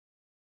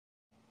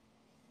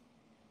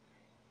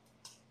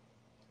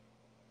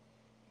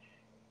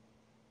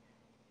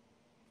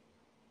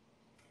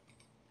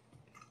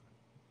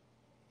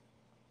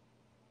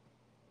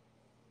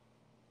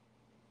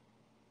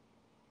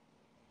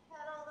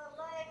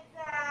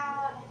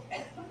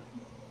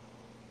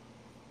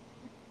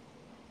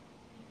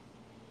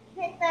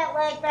that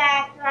leg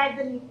back, drive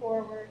the knee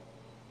forward.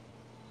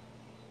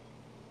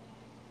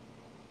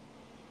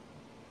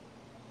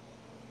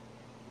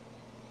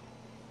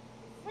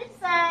 Switch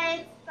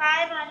sides,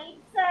 5 on each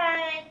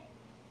side.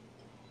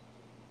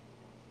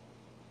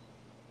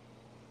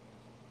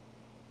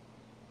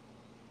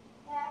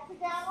 Back to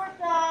downward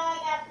dog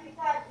after you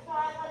got 5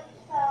 on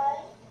each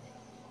side.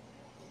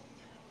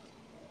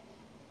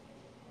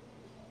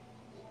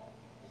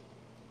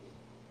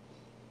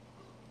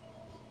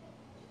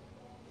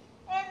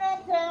 And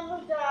then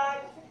downward dog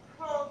to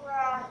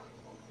cobra.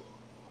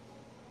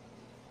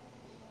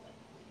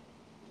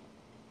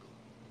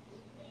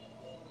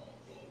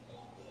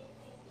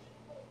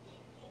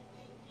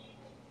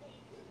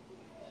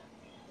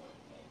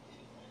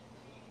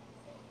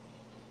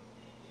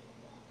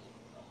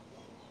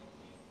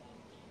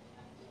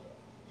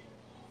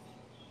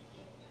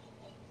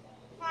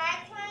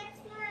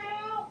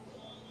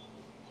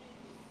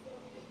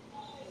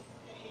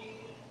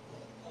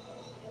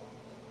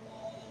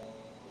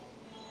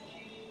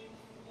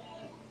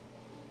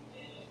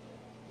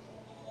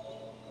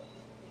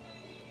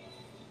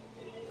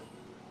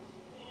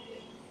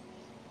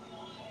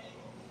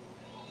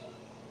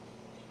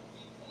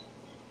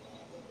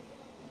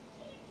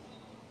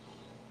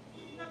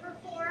 Number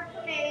 4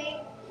 for me.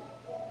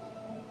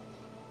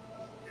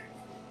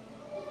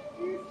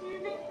 Just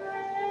moving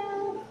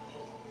through.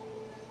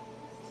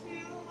 2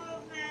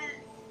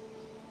 movements.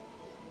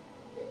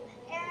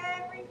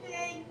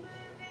 Everything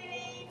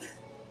moving.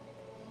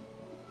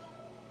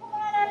 Come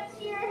on up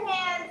to your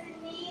hands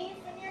and knees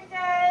when you're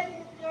done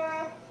with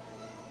your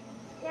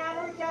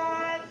downward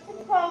dog to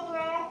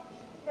cobra.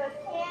 Those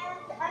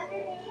hands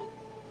underneath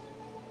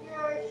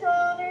your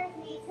shoulders,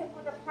 knees hip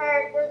width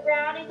apart. We're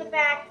rounding the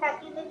back,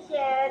 tucking the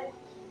chin,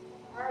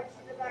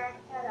 arching the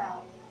back, head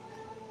out.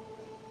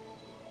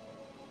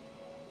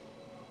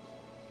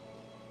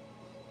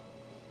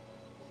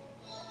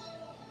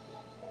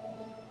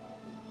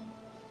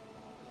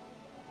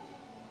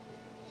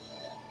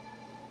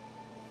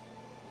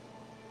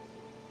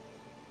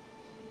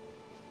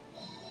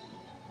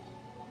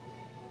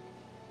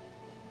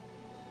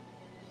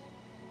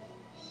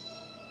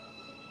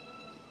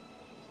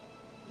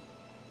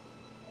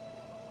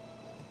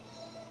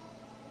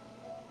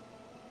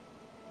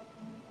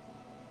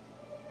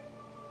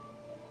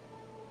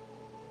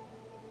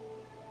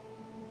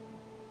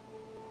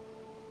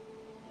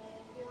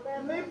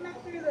 The movement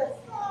through the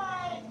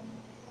spine,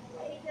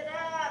 raise it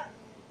up.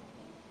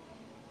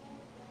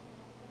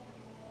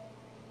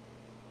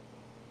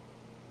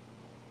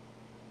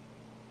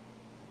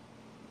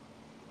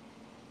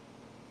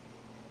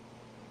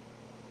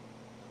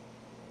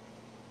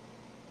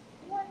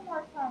 One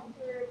more time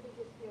here because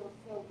it feels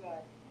so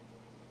good.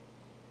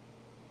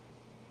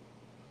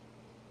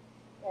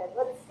 Good.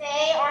 Let's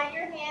stay on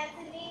your hands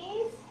and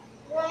knees.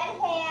 One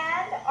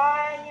hand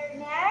on your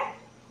neck,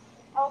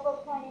 elbow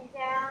pointing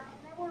down, and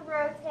then we're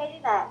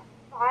rotating up.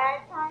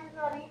 5 times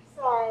on each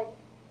side.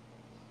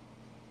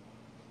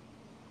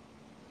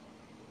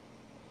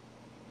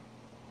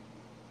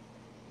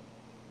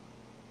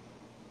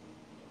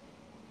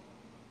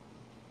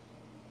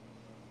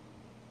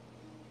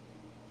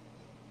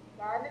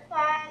 Down to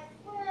 5,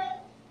 split.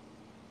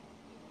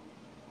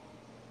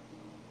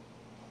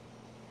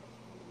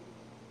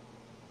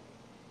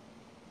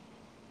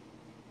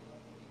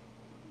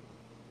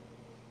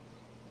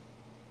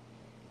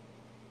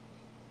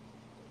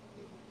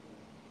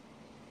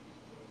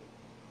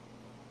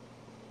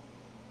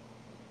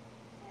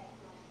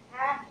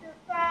 After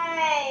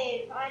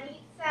 5 on each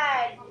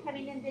side, we're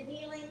coming into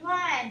kneeling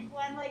lunge.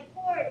 One leg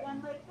forward,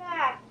 one leg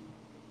back.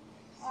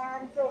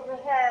 Arms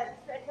overhead.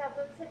 Stretch out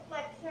those hip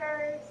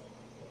flexors.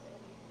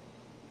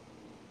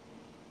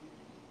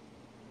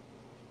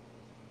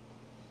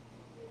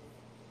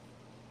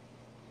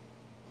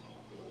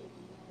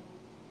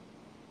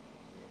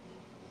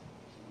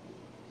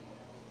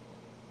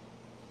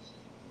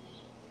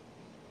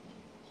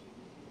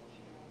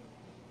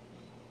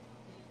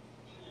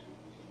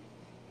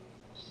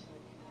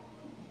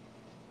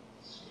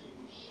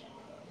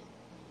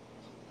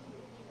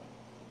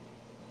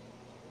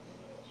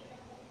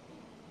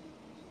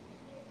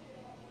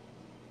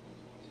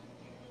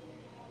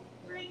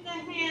 Bring the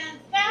hands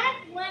back,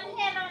 one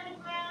hand on the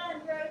ground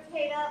and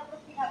rotate up,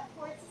 looking up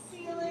towards the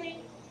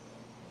ceiling.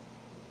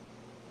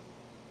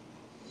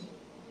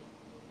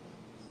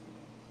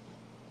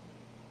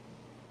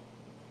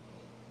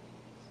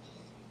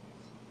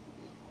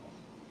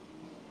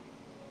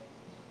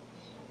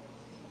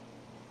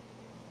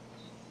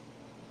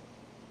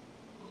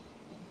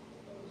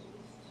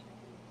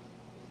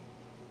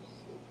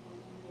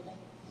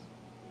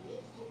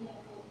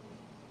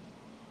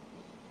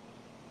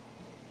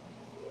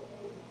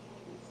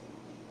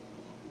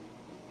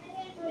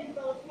 Bring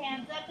both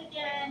hands up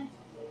again,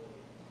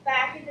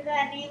 back into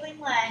that kneeling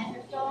lunge.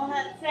 You're still on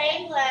that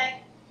same leg.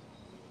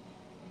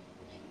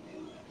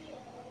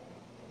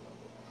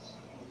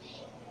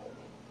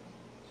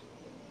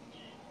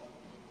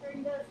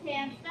 Bring those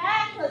hands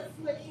back. Let's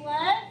switch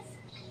legs.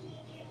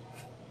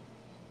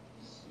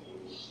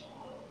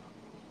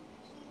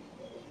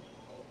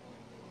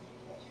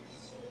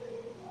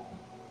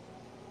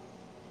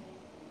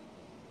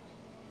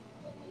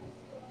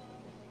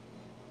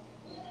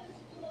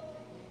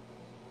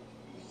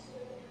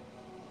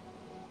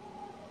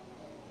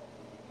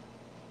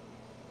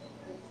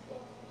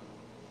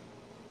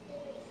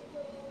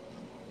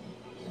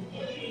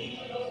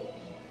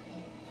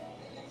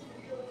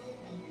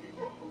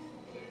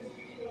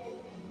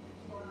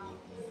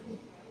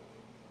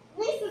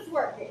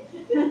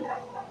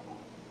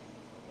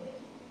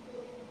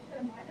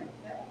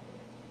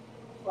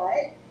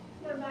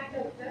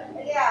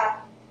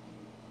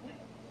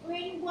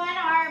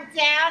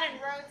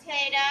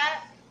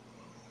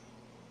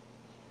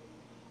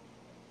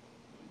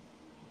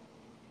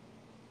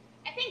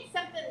 think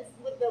something's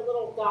with the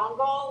little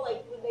dongle,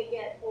 like when they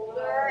get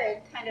older,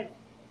 it kind of,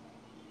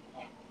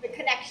 the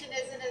connection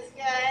isn't as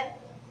good.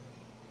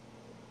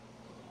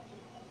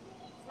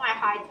 It's my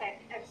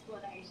high-tech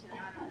explanation,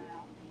 I don't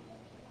know.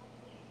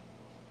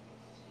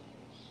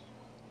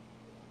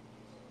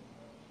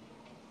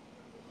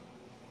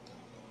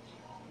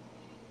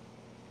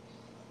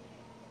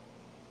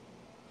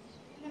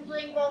 And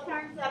bring both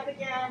arms up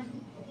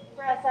again.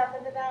 Press up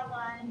into that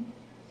lunge.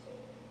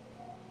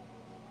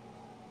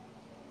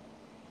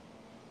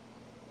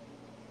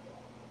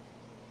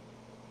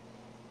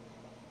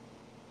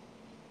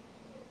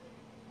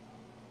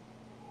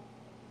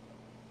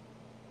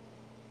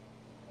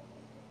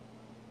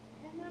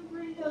 And then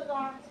bring those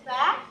arms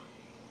back.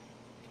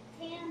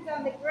 Hands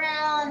on the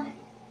ground.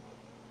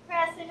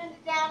 Press it into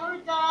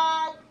downward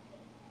dog.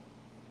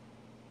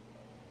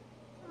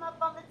 Come up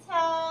on the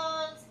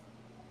toes.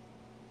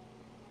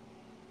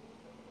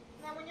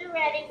 And then when you're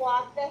ready,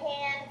 walk the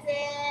hands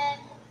in.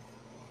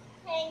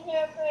 Hang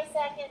here for a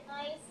second,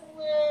 nice and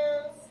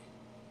loose.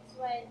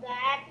 Sway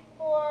back and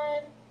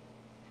forth.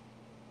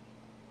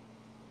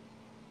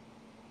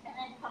 And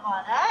then come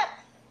on up.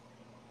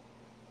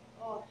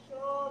 Oh,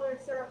 shoulder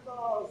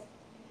circles.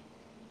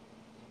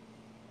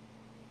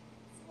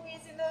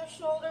 Squeezing those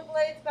shoulder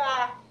blades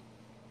back.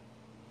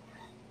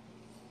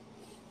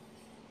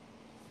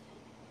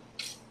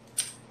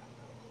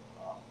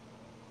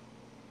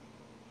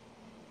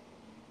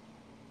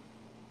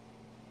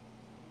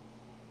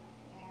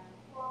 And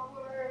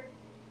forward.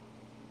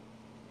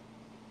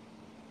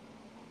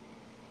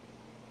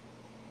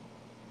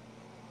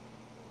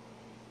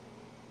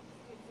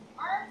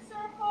 Arm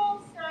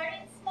circles,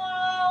 starting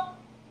small,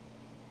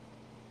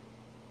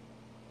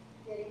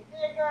 getting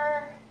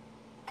bigger.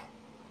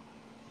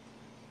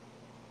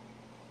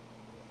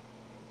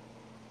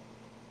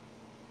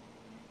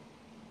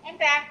 And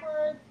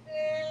backwards,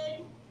 big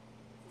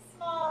to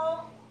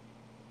small.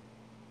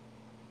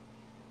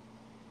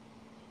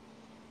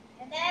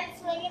 And then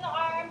swinging the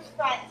arms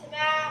front to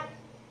back.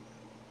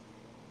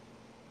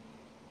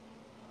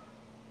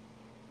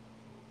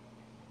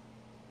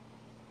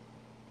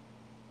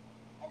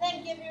 And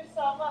then give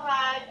yourself a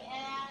hug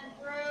and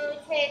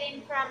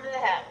rotating from the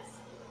hips.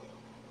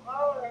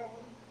 Forward.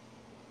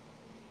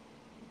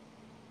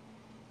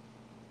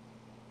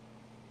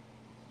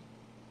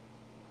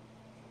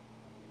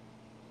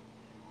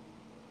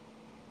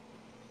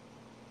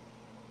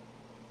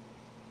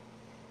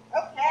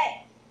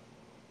 Okay.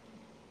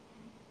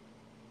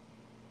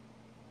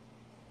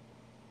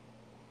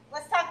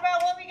 Let's talk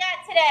about what we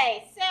got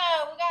today. So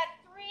we got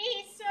 3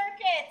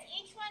 circuits.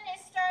 Each one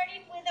is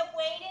starting with a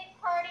weighted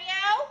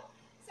cardio.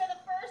 So the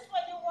first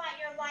one, you'll want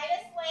your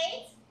lightest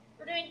weight.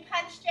 We're doing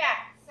punch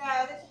jack. So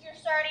this is your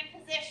starting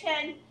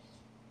position.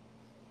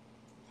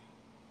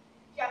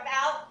 Jump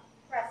out,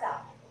 press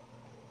out.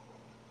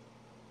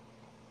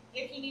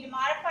 If you need to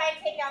modify,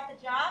 take out the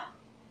jump.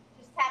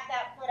 Just tap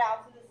that foot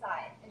out to the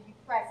side as you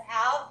press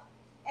out.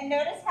 And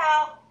notice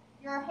how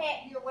your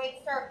weight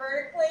starts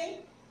vertically.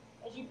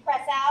 As you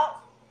press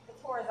out,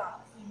 it's horizontal.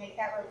 So you make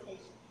that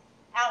rotation.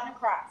 Out and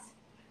across.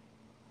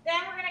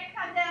 Then we're going to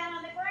come down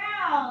on the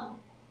ground.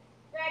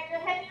 Grab your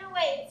heavier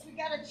weights. We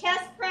got a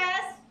chest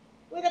press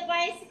with a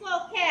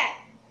bicycle kick.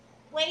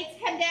 Weights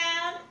come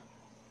down,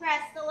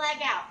 press the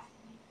leg out.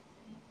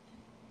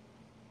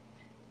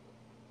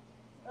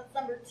 That's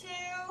number 2.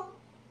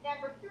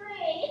 Number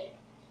 3,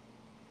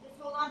 just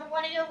hold on to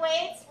one of your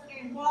weights. We're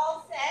doing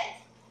wall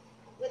sit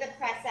with a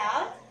press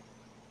out.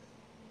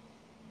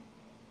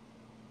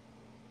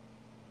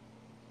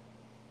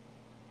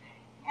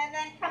 And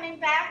then coming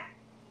back,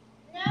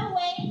 no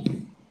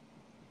weights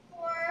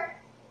for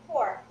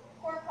 4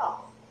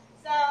 calls.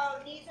 So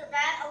knees are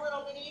bent a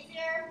little bit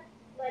easier,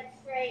 legs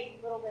straight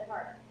a little bit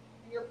harder.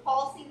 And you're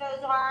pulsing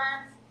those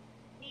arms,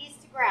 knees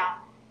to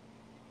ground.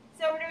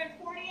 So we're doing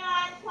 40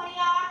 on, 20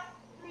 off,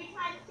 3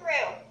 times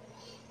through.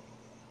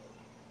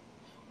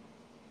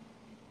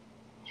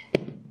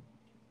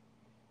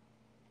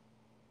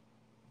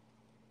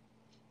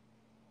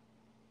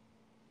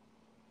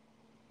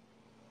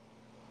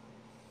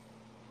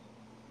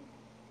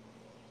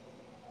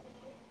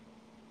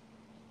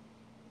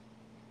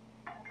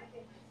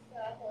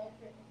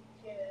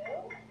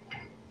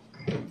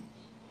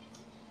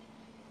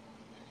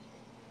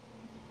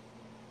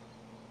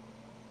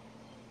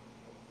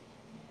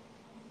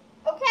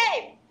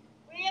 Okay,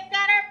 we have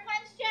got our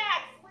punch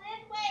jacks with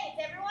weights.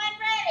 Everyone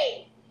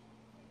ready?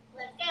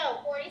 Let's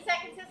go. 40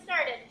 seconds has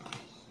started.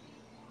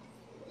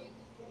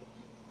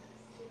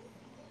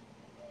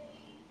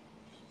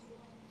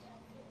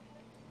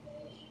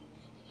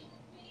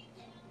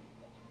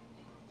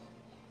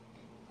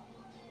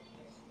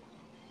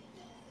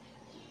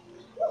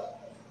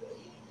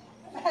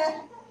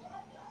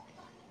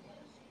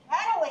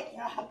 That'll wake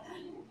you up.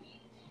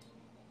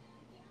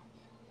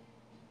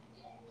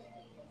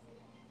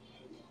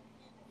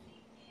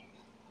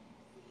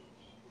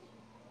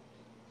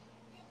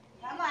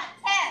 Come on.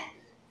 10,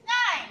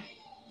 9,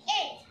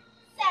 8,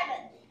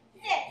 7,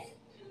 6,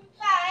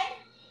 5,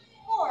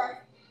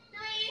 4,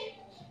 3,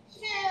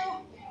 2,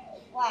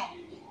 1.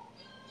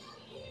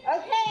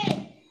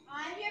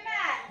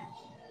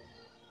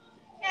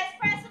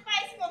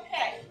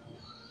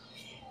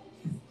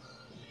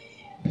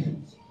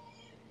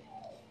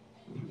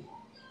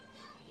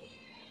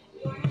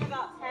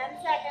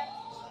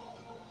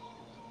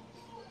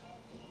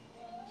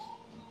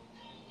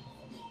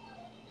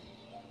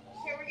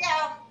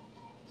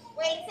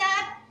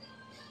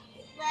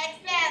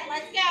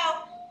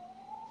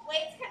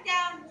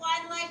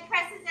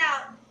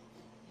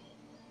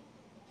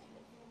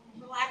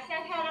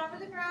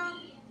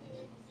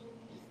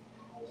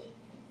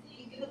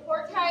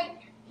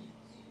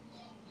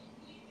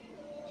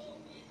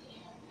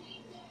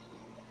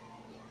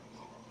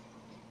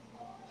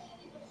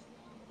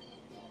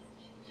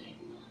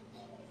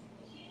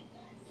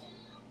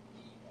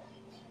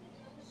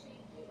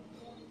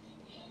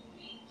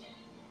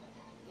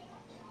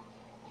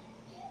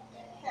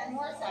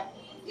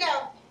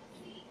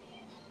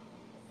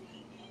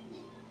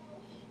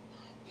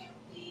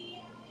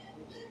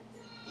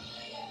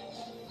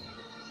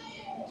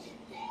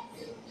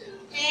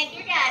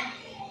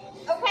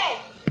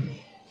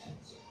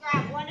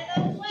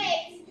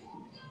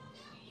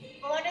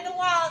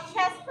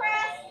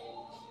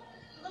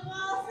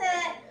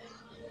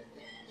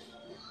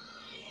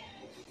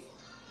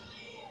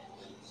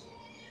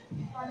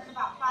 Run in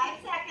about 5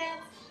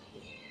 seconds.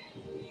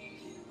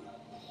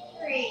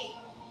 3,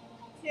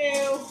 2,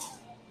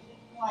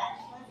 1.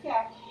 Let's go.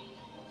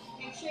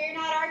 Make sure you're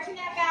not arching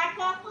that back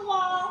off the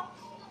wall.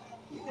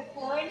 Keep the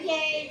core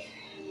engaged.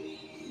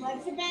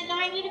 Legs are bent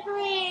 90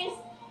 degrees.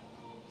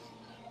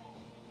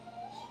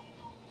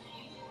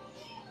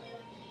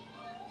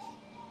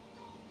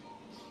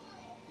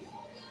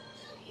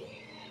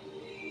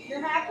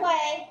 You're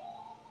halfway.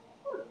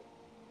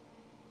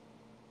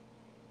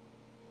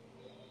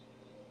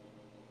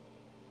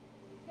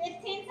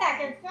 15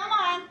 seconds. Come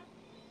on.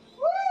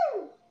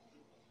 Woo!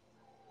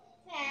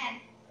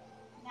 10,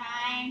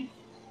 9,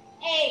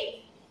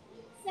 8,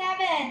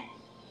 7,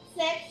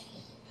 6,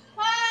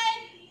 5,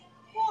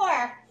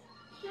 4,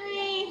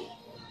 3,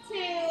 2,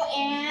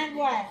 and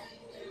 1.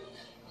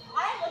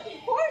 I'm looking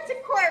forward to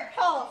core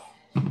pulse.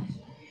 Onto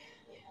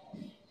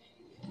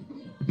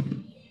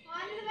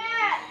the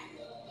mat.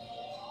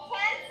 10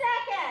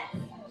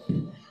 seconds.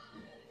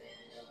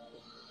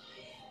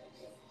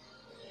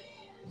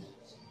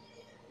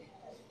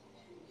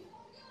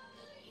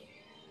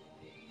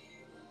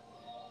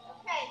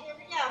 Okay, here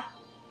we go.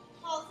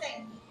 Pulsing.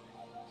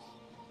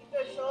 Keep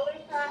those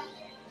shoulders up.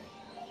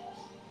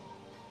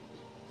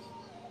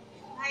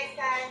 Nice,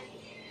 guys.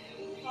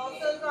 Pulse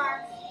those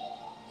arms.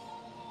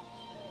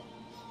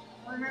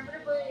 Remember to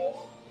breathe.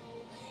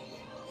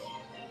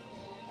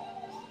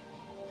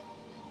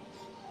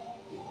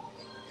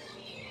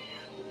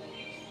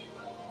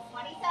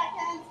 20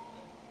 seconds.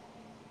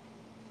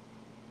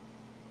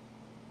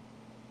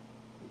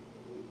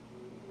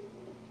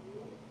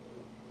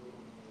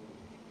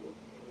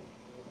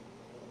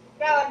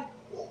 Going.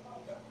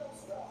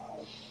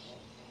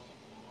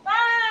 5,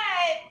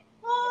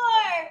 4,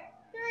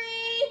 3,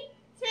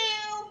 2,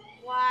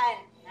 1.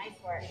 Nice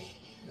work.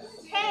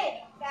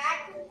 Okay, back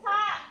to the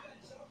top.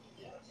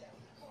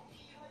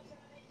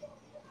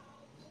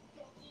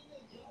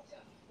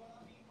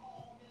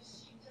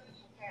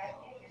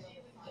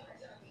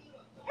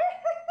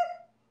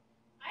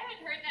 I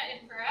haven't heard that in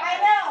forever. I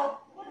know.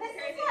 Well, this is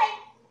like,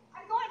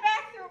 I'm going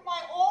back through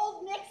my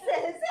old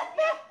mixes.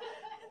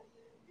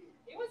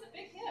 It was a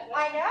big hit.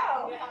 I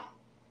know. Yeah.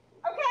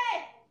 Okay.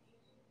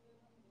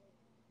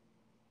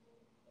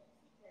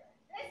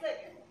 Listen.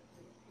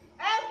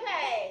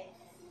 Okay.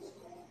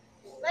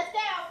 Let's go.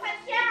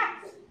 Punch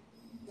jacks.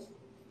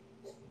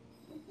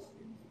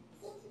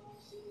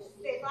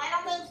 Stay light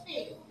on those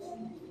feet.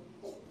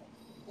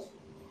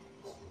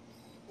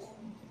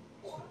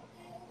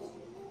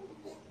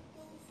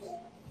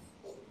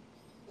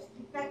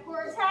 Keep that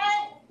core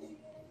tight.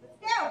 Let's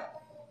go.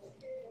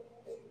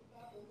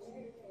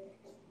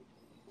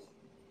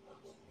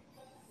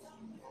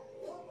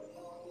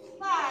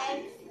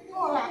 5,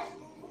 4,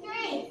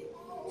 3,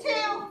 2,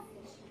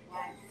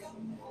 1.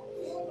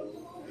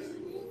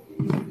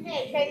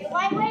 Okay, take the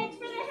light weights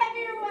for the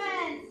heavier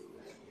ones.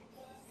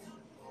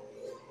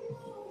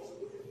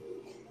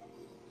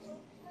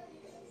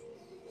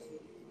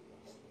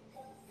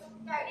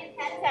 Start in 10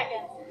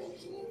 seconds.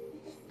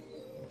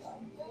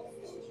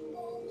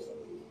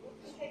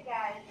 Okay,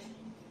 guys.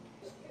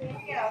 Here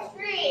we go.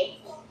 3,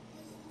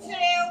 2, 1.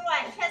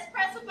 Chest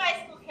press with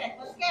bicycle kick.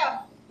 Let's go.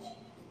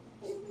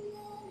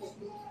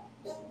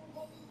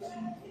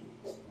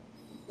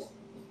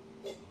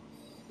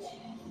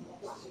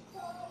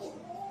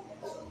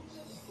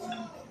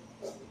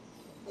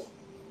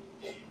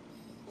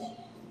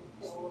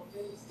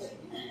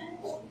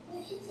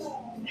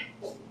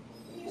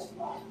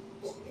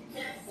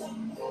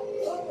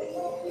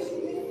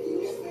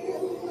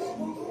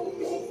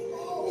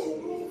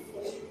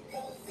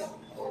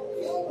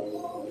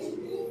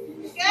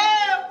 Go.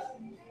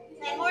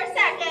 10 more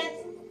seconds.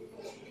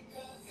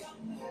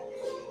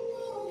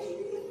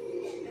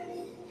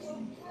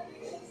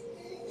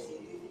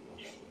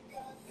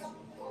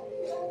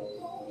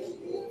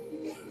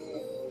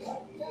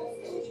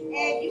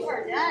 And you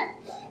are done.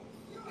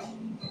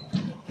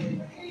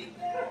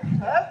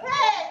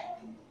 Okay.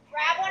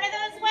 Grab one of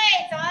those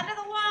weights onto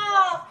the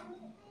wall.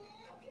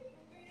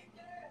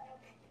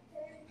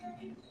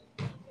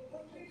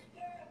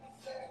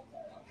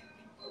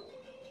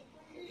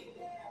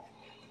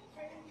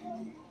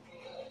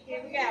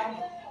 Here we go.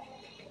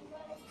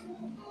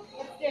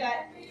 Let's do it.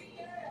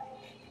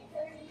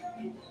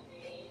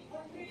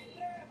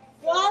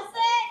 Wall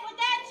sit with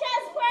that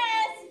chest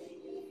press.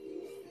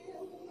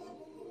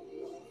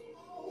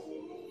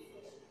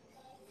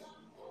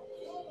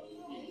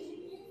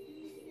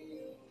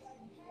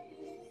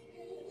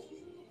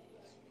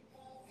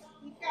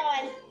 Keep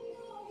going.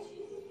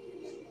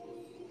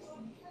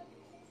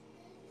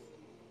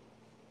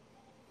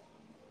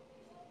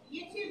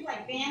 YouTube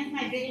like bans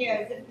my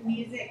videos if the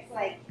music's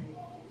like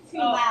too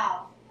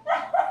loud.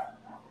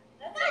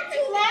 That's Not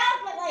too loud,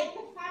 but like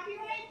the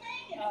copyright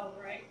thing. Oh,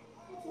 right.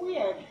 It's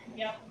weird.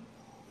 Yep.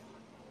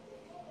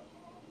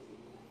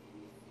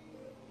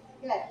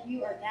 Good,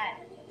 you are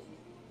done.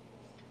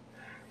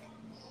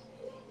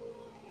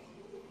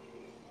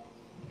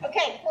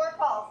 Okay, core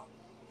pulse.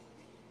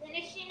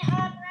 Finishing up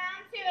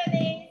round 2 of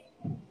these.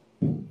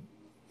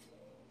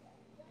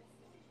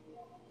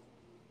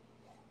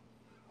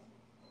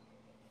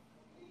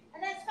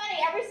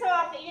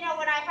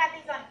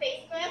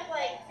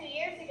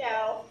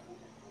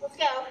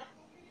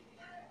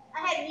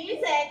 get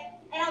music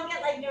and I'll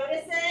get like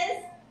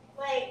notices,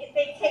 like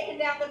they've taken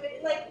down the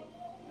video,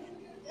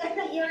 like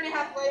a year and a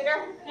half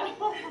later.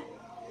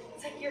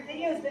 It's like your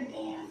video's been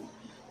banned.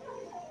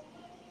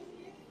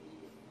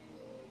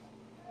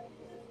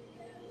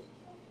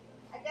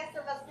 I guess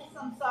there must be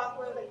some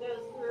software that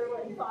goes through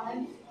and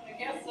finds. I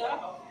guess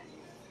so.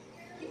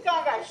 Keep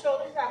going, guys.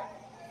 Shoulders back.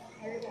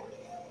 There you go.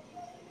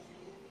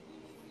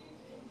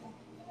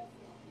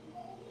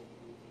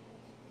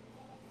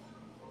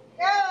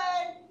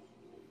 Good.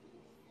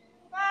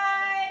 5,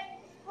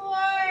 4,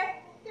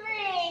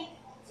 3,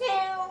 2,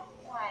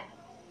 1.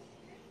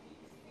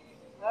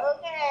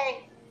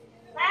 Okay.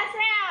 Last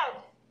round.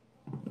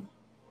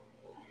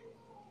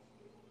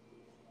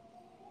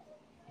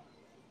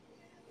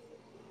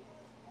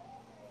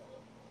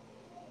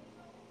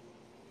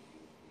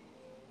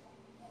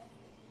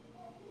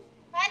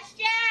 Punch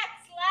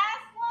jacks.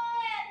 Last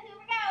one. Here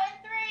we go. In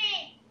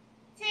 3,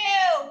 2,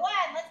 1.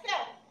 Let's go.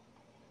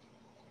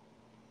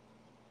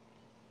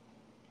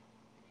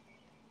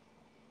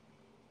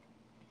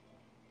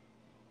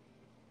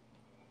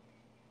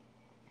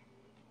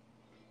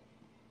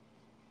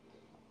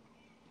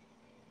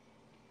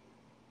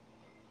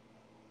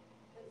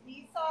 Those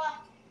knees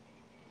soft.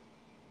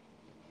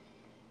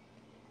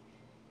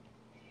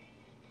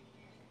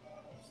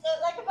 Float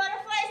like a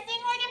butterfly,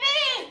 sting like a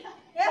bee.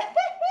 Let's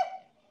go,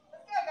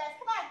 guys.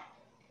 Come on.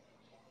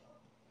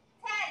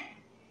 10,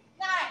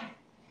 9,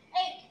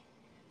 8,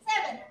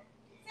 7,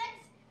 6,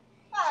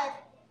 5,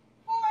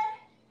 4,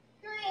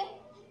 3,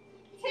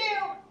 2,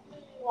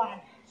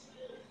 1.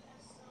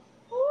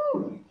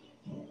 Woo.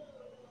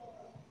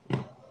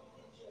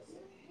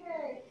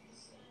 Okay.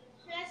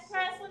 Chest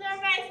press with our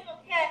bicycle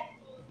kick.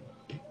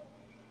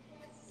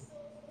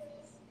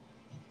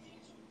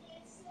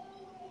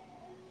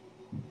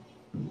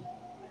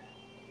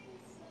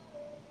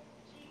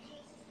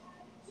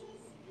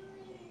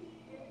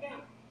 Here we go.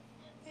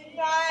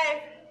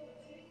 5,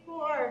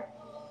 4,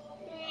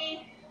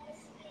 3,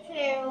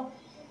 2,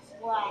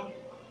 1.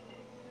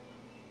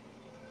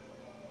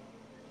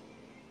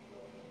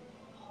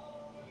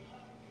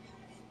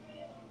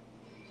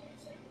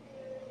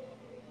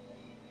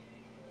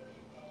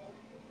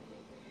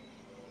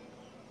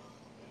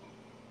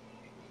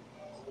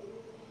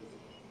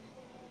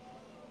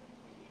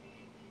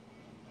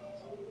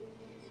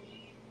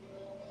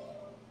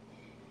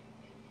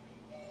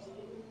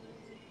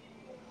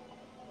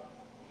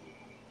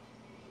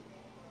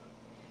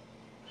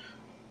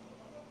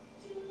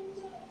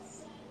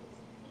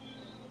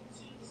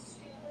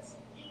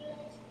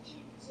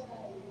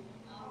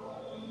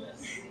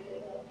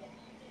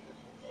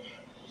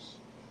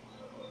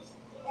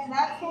 And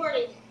that's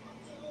 40.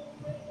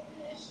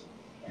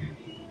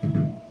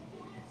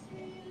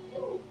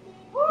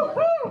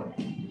 Woo-hoo!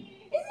 Isn't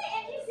it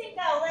interesting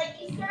though, like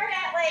you start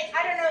out like,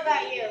 I don't know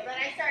about you, but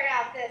I start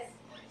out this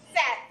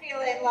set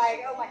feeling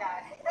like, oh my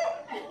God.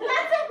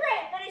 Not so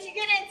great, but as you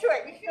get into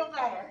it, you feel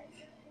better.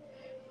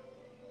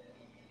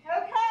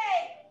 Okay,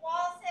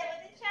 wall sit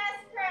with the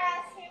chest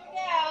press. Here we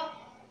go.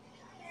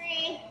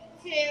 3,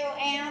 2,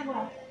 and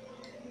 1.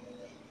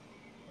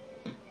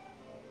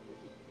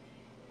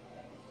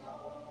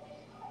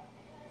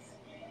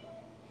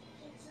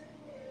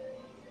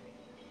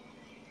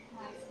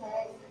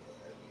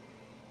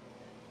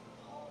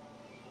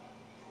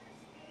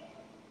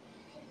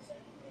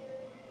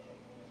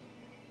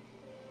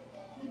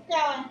 Keep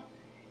going.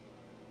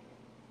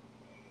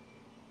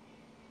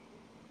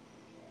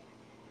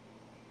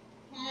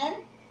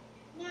 10,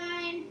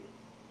 9,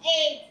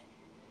 8,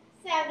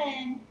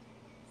 7,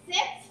 6,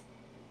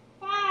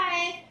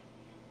 5,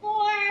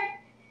 4,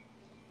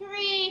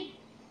 3,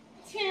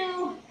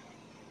 2,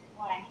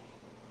 1.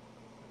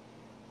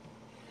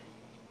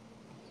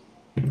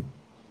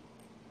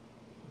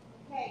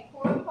 Okay,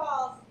 4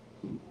 falls.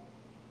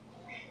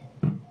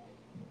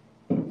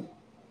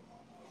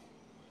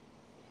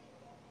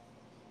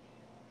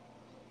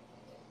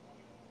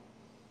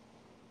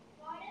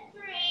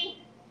 3,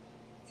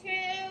 2,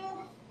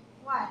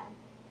 1.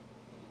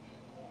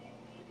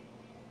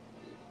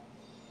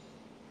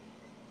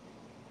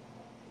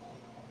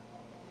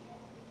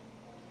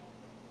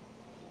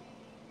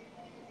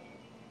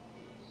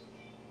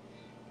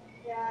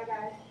 Yeah,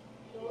 guys.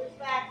 Shoulders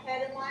back,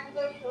 head in line with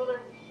those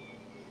shoulders.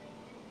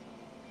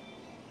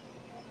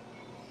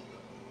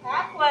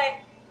 Halfway.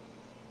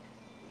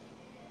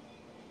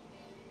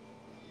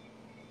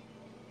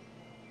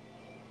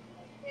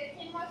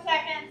 15 more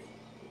seconds.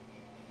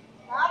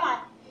 Come on.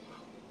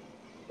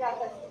 You got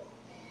this.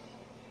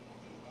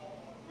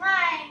 9,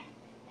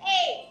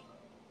 8,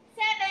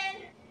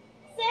 7,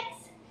 6,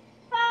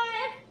 5,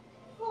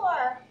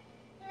 4,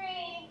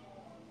 3,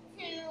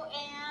 2,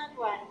 and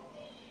 1.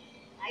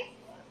 Nice.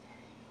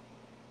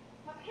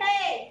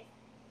 Okay.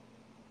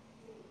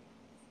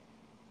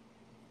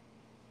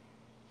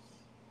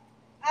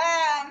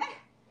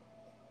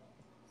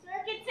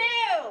 Circuit 2.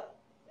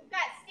 We've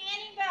got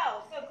standing bow.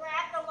 So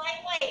grab the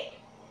lightweight.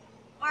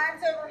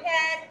 Arms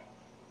overhead.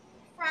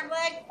 Front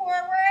leg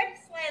forward,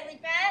 slightly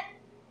bent.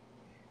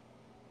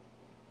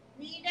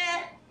 Need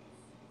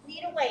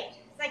a weight.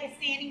 like a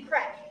standing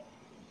crunch.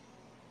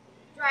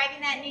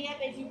 Driving that knee up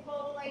as you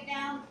pull the leg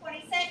down.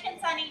 20 seconds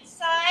on each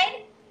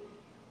side.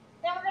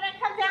 Then we're going to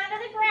come down to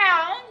the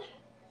ground.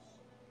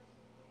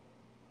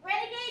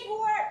 Renegade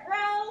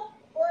row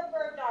or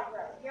bird dog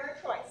row, your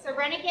choice. So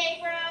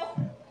renegade row,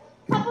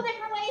 a couple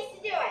different ways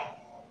to do it.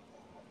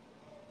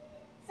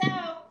 So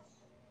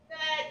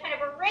the kind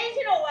of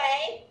original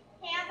way,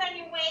 hands on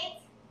your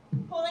weights,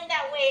 pulling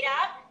that weight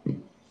up.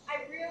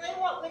 I really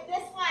want, with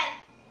this one,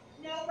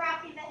 no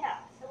rocking the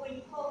hips. So when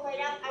you pull the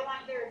weight up, I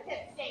want your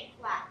hips staying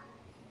flat.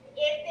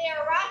 If they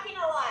are rocking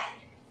a lot,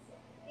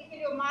 you can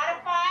do a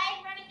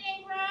modified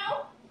renegade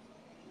row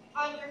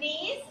on your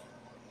knees,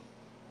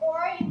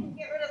 or you can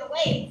get rid of the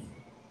weights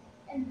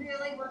and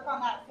really work on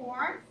that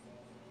form.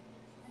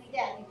 And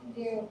again, you can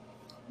do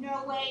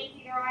no weights,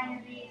 either on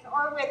your knees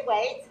or with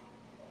weights.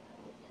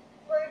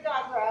 Bird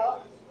dog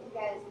row. You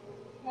guys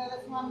know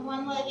this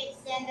one leg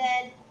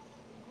extended,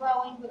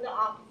 rowing with the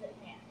opposite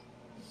hand.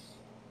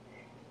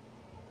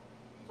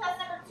 Plus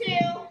number 2,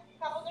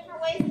 a couple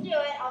different ways to do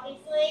it,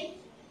 obviously.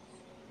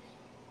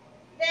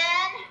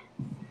 Then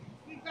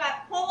you've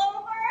got pull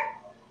over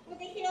with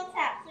a heel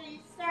tap. So you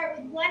start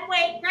with one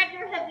weight, grab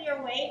your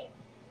heavier weight.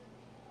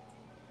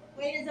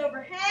 Weight is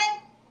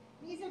overhead,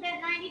 knees are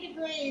bent 90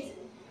 degrees.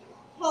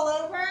 Pull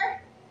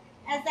over.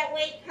 As that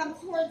weight comes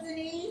towards the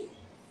knee,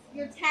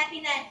 you're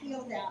tapping that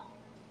heel down.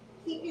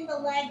 Keeping the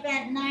leg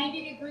bent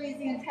 90 degrees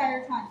the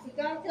entire time. So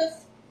don't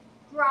just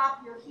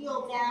drop your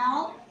heel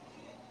down.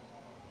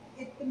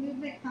 If the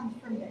movement comes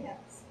from the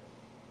hips.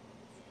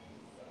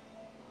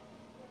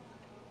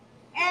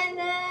 And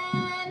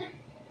then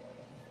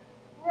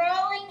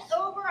rolling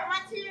over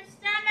onto your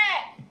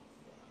stomach.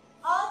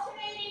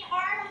 Alternating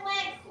arm and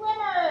leg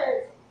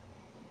swimmers.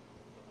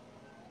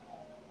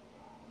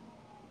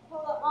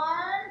 Pull the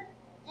arm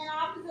and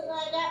opposite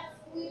leg up,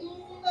 squeezing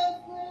those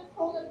glutes,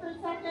 hold it for a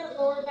second,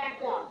 lower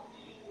back down.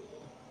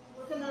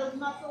 Working those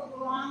muscles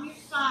along your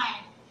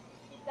spine.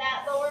 Keep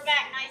that lower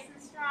back nice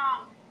and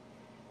strong.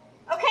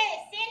 Okay,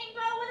 standing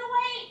bow with a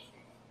weight.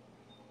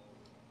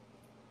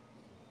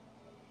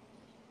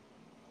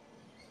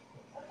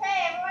 Okay,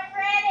 everyone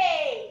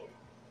ready?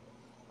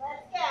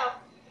 Let's go.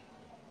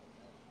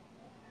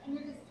 And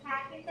you're just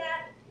tapping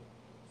that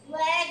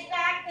leg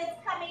back that's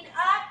coming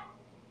up.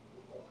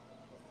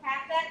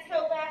 Tap that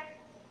toe back.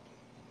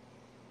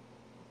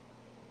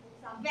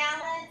 Some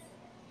balance,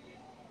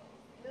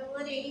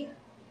 ability,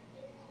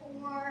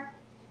 core.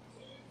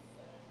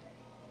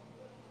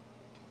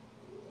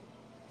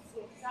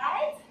 Switch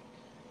sides.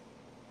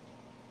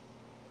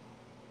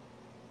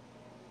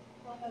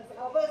 Pull those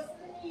elbows to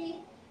the knee.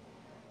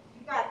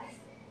 You got this.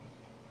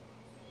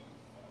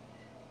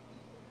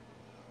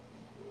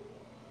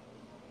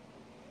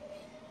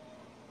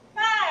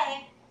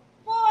 Five,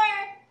 4,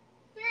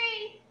 3,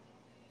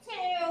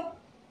 2,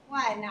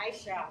 1.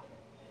 Nice job.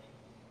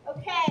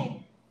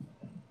 Okay.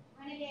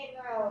 Renegade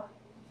row.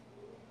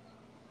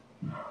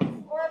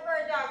 Or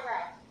bird dog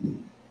row.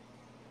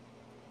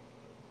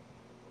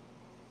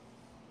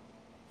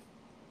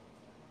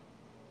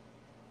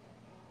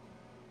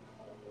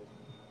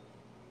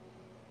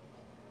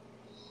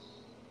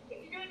 If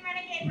you're doing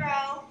renegade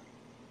row,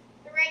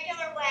 the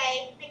regular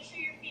way, make sure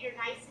your feet are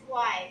nice and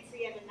wide so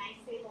you have a nice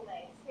stable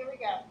base. Here we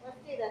go. Let's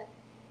do this.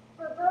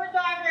 For bird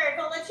dog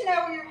row, I'll let you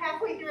know when you're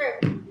halfway through.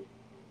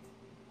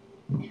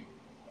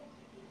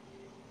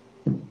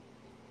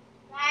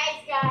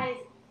 Nice, guys.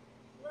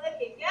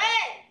 Looking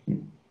good.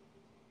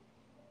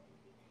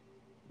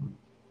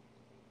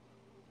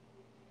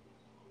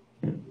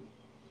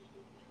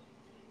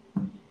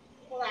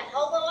 Pull that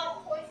elbow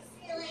up towards the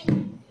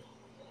ceiling.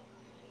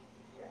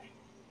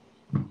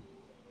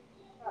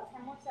 About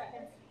 10 more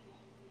seconds.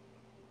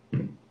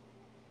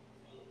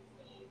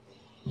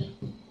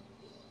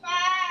 5,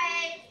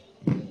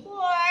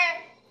 4,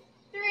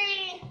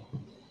 3,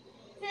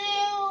 2,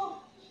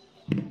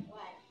 1.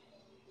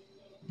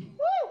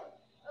 Woo!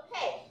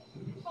 Okay.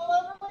 Pull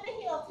over with a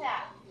heel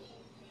tap.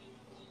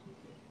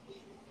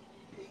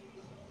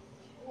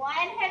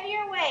 One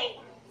heavier weight.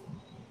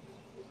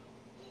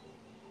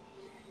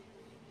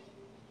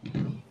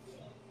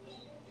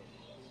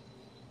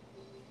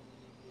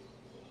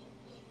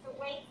 So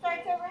weight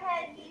starts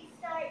overhead, knees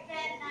start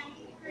bent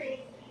 90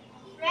 degrees.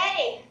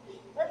 Ready?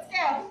 Let's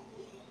go.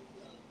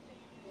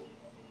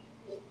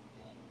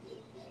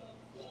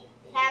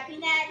 Tapping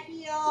that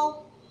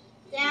heel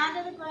down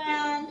to the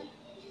ground.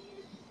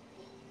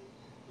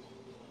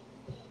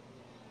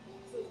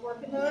 So it's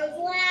working those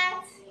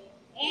lats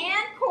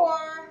and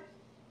core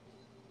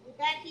with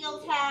that heel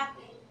tap.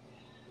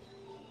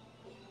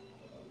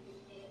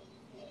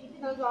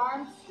 Keeping those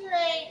arms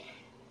straight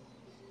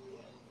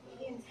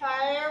the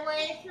entire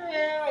way through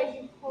as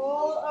you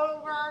pull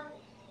over.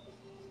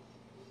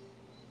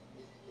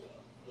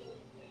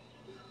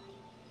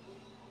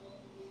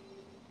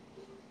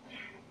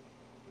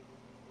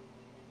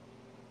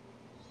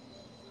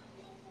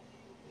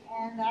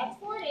 And that's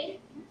 40.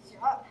 Good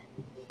job.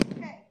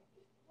 Okay.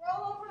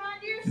 Roll over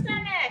onto your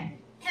stomach.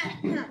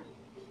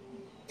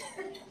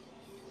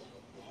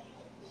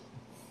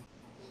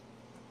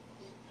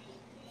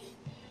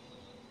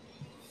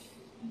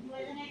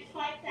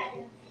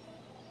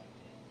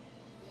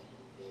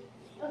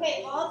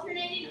 Okay,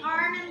 alternating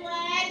arm and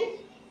leg.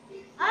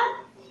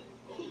 Up.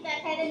 Keep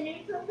that head in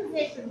neutral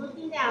position,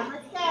 looking down.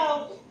 Let's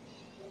go.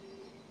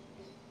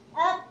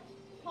 Up,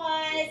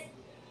 pause,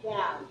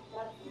 down.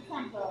 That's the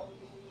tempo.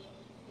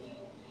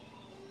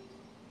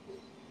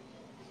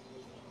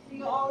 So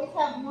you always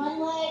have one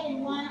leg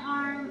and one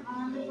arm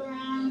on the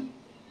ground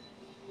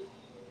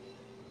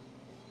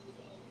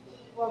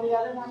while the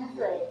other one is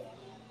raised.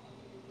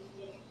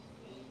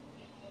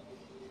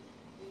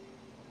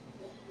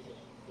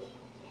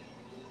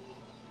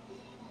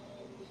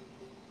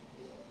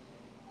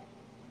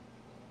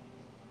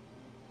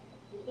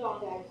 Keep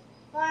going, guys.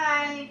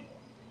 5,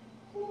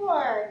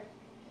 4,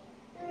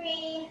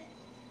 3,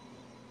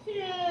 2,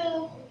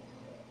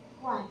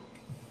 1.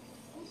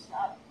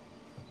 Stop.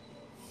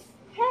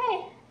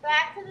 Okay,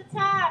 back to the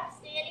top.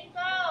 Standing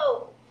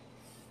go.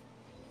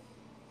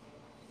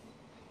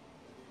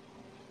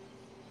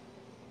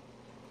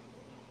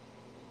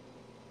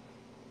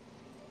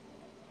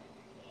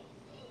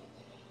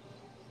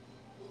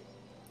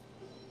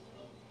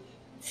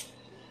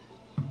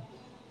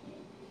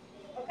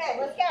 Okay,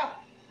 let's go.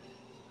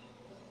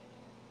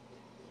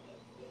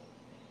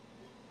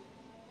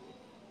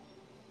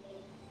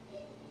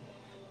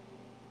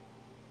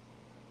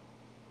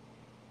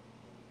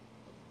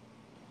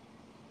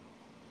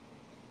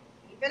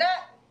 Keep it up.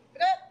 Keep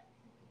it up.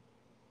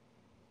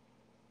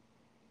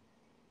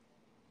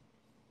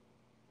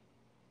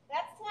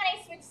 That's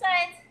 20. Switch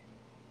sides.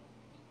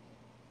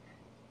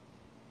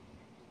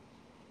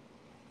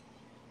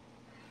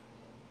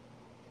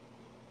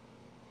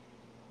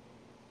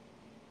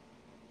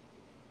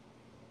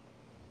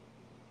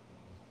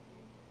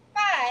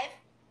 Five,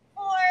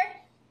 4,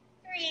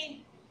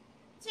 3,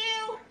 2,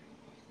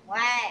 1.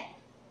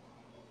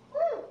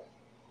 Woo.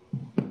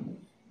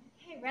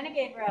 Okay,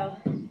 Renegade Row.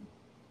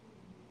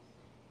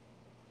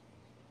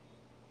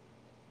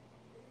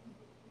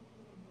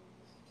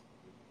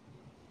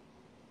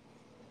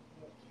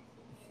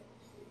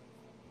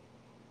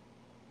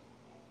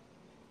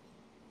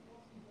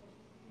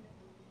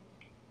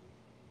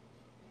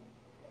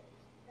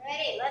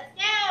 Ready, let's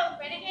go.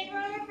 Renegade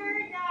Row or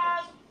bird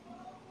dog.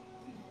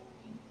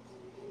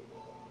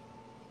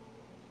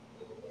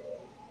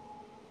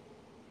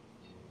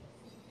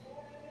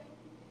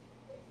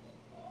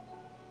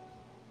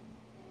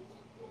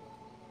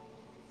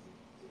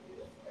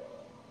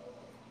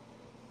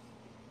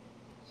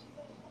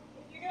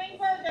 If you're doing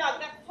bird dog,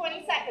 that's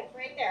 20 seconds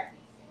right there.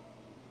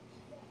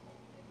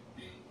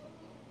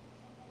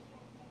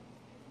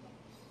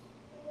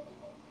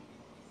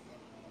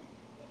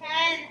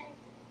 10,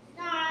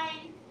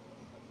 9,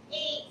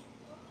 8,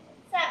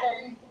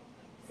 7,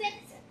 6,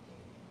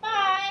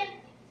 5,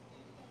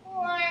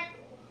 4,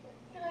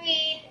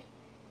 3,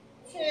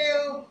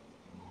 2,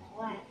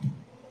 1.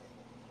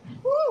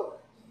 Woo!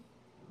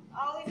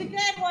 Always a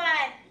good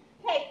one.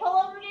 Okay, pull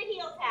over to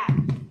heel tap.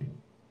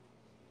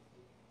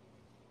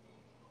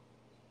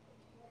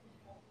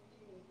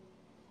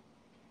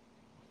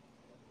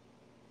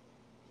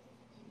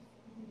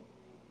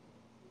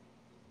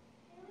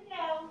 Here we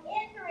go.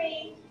 In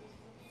 3,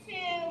 2,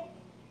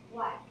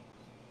 1.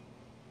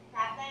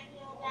 Tap that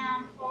heel down,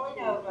 pull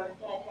it over.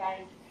 Good,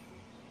 guys.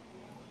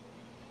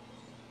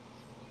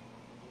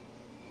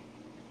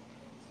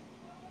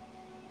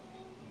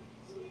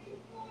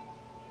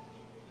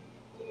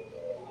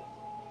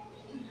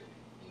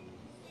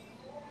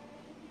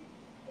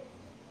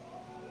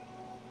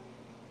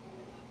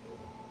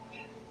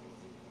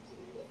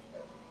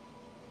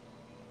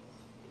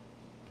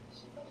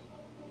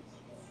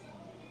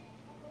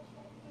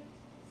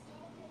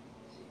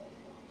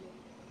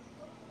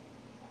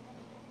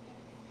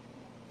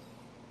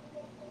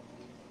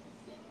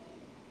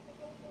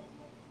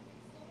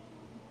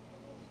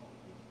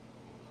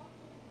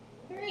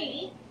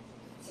 Three,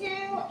 2,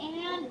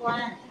 and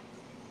 1.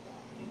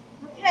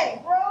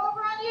 Okay, roll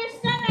over onto your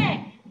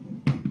stomach.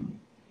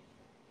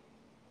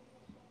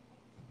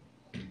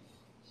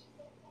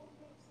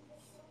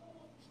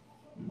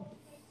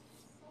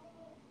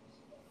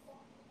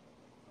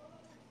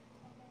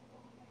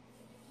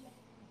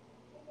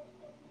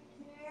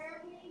 There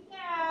we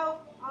go.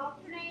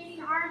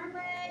 Alternating arm and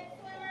leg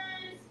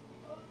swimmers.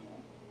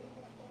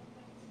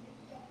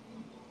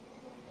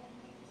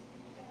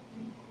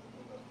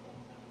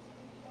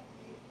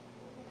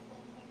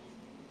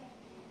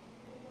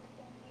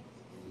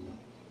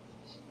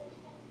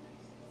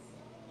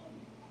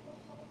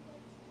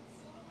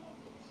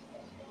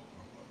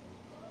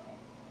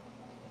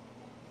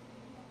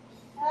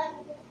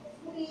 Up,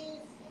 squeeze,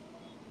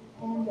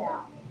 and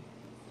down.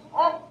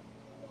 Up,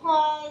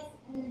 pause,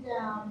 and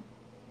down.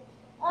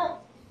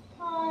 Up,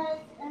 pause,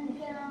 and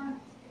down.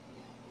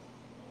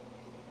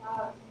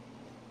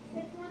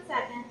 6 more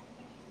seconds.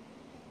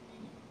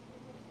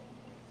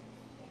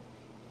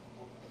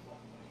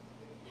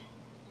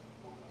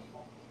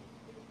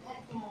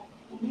 Excellent.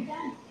 And you're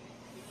done.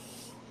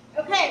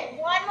 Okay,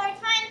 one more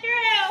time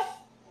through.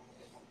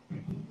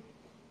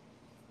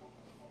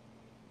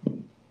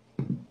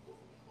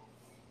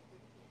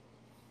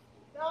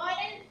 Going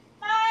in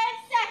 5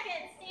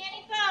 seconds.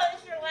 Standing go.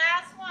 This is your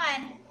last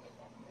one.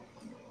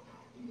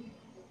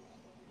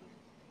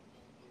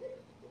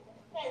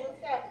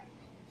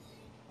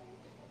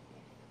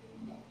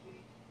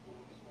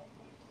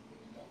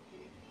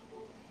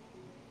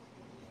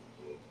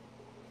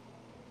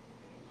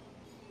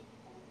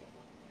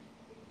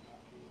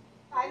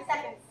 5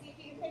 seconds. See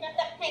if you can pick up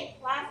that pace.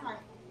 Last one.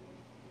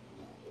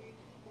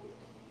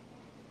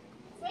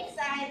 Switch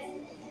sides.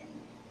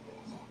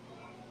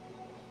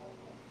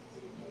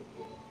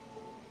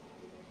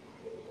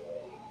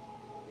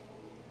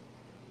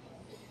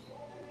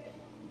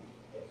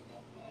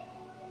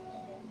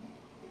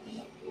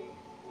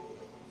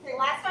 Okay,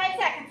 last 5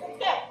 seconds. Let's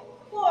go.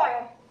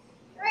 4,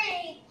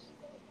 3,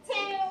 2,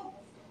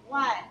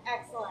 1.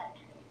 Excellent.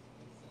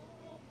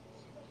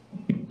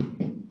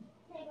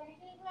 Okay,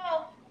 Renegade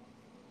Row.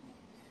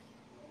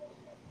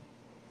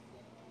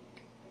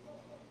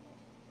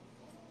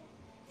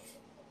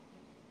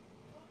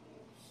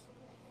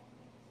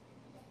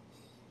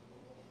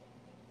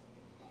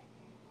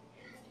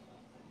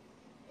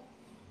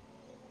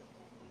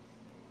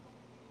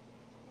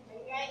 Are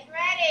you guys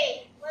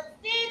ready? Let's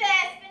do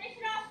this. Finish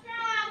it off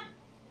strong.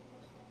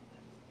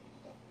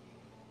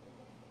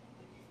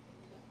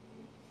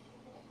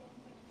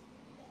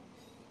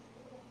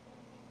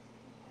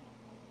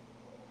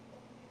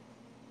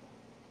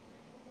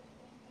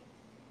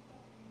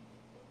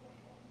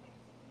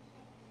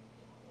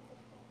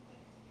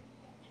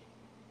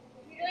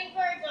 You're doing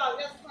bird dog.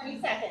 Just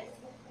 20 seconds.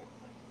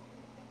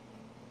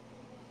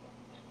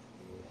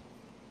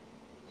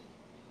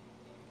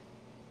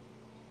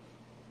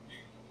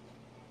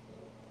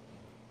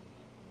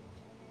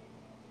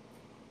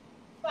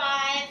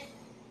 Five,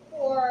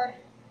 4,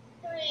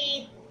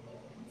 3,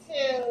 2,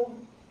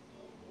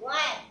 1.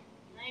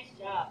 Nice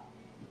job.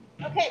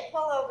 Okay,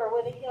 pull over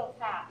with a heel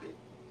tap.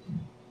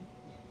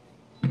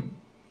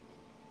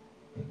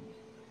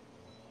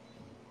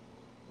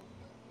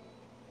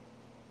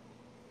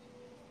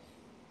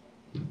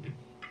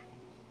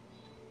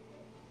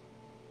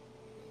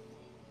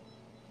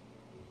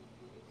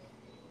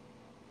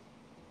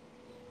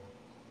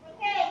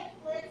 Okay,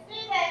 let's do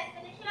this.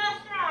 Finish it off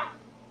strong.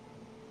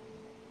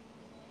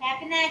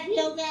 Tapping that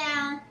heel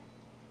down.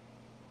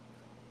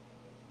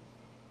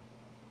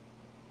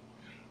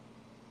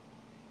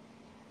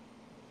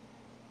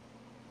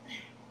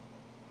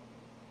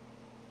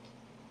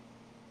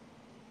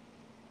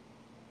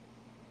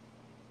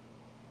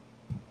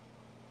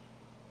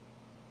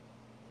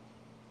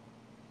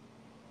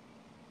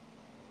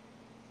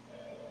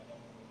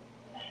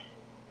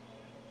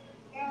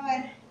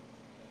 Good.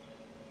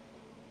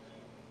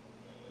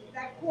 Keep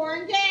that core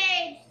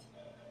engaged.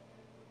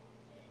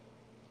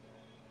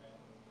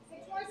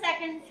 6 more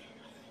seconds.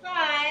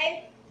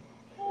 5,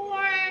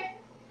 4,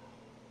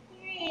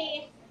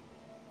 3,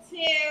 2,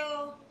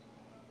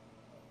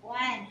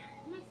 1.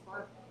 Nice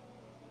work.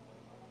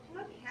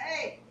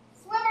 Okay.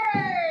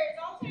 Swimmers,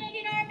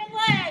 alternating arm and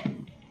leg.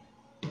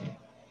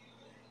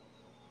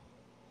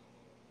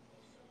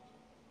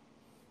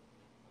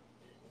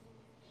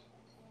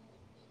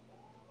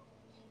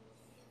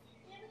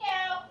 Here we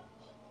go.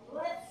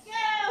 Let's go.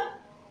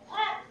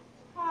 Up,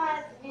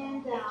 pause,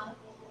 and down.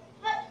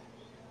 Up,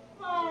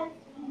 pause,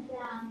 and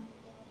down.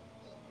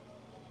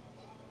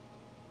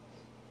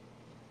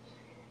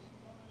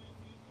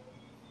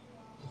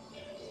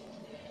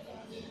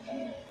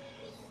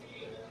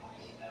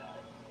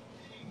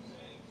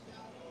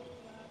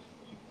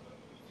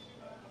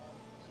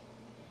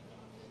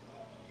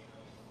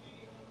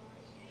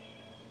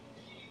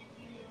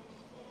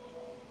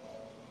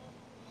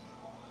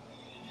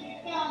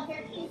 Keep going,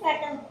 13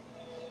 seconds.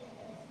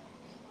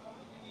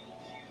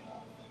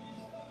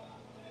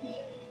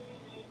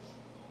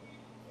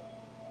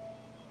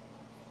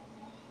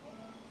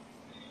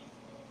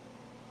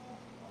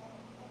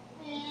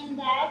 And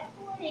that's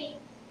 40.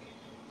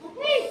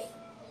 Okay.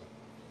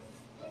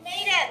 We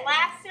made it.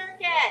 Last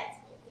circuit.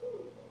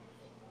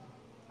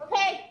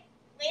 Okay.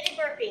 Weighted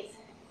burpees.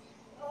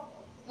 Oh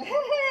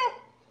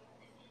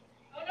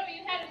no,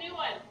 you had a new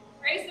one.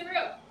 Raise the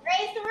roof.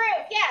 Raise the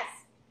roof. Yes.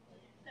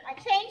 I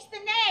changed the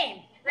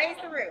name. Raise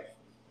the roof.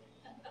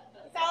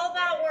 It's all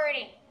about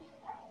wording.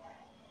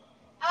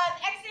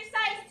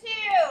 Exercise 2.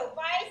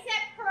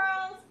 Bicep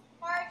curls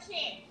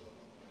marching.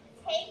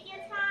 Take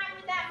your time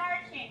with that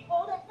marching.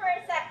 Hold it for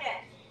a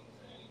second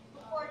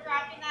before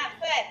dropping that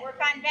foot. Work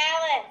on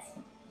balance.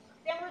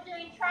 Then we're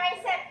doing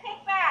tricep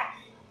kickback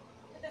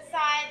with a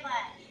side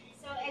lunge.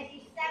 So as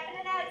you step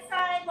into that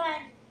side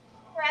lunge,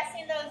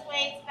 pressing those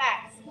weights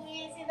back,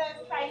 squeezing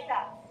those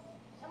triceps.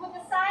 And with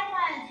the side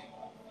lunge,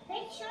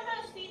 make sure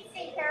those feet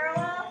stay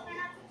parallel. Try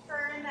not to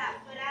turn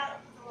that foot out.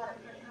 It's a lot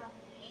of pressure on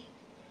the knee.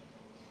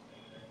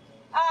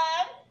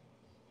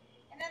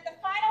 And then the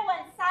final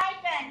one, side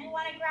bend. You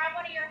want to grab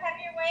one of your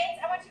heavier weights.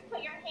 I want you to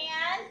put your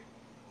hand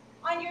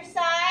on your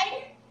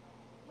side,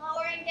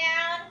 lowering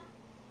down,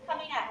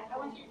 coming up. I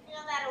want you to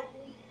feel that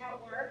oblique at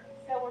work.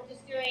 So we'll do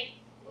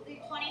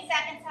 20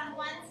 seconds on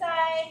one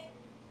side,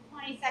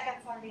 20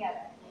 seconds on the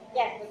other.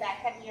 Again, with that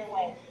heavier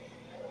weight.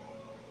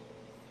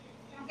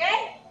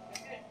 Okay?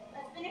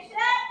 Let's finish it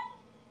up.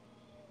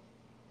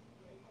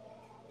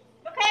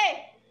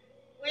 Okay.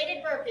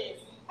 Weighted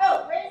burpees.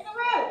 Oh, raise the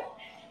roof.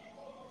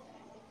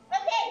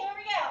 Okay, here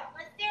we go.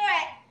 Let's do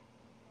it.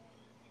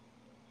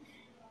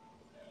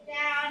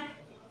 Down.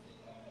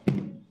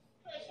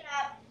 Push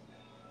up.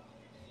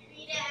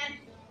 Feet in.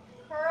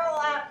 Curl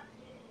up.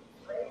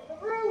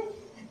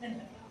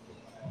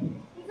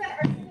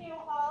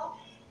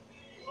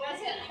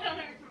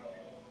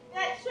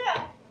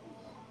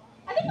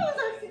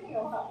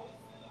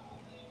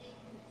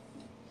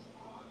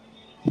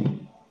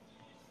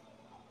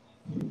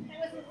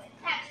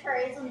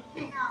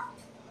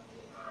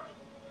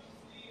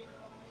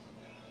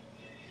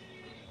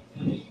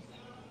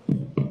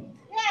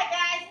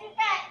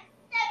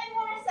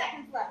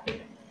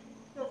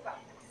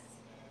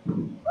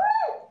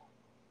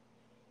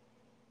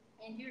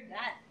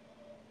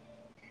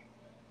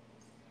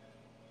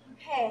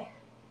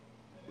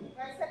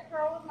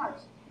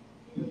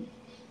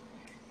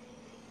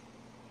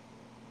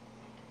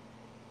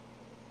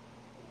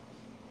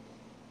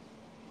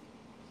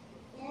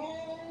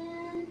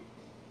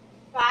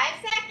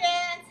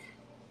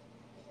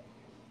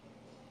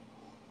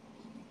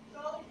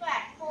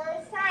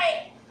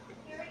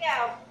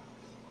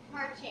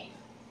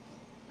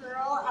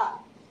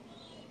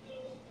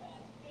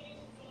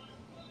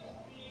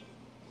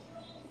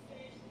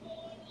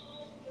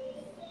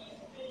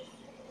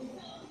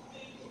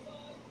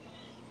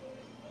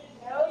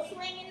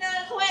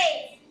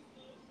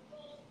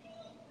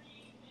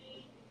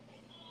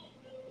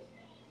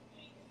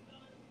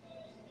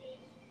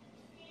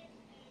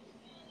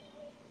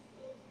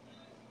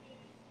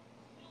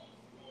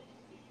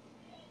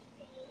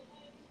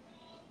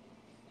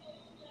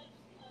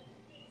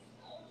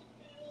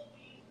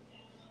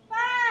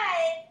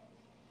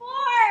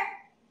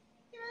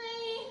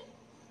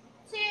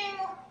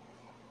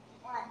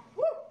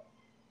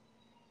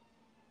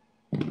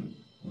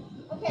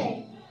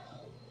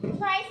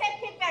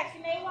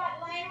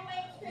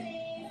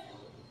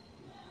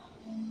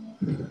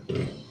 With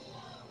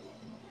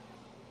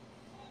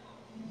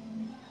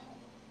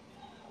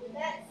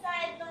that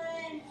side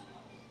lunge.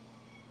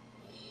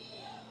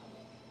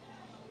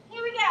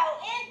 Here we go.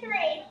 In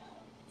 3,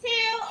 2,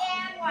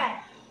 and 1.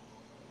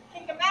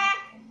 Kick it back.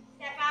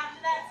 Step out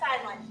to that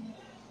side lunge.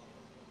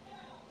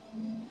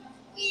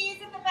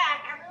 Squeeze at the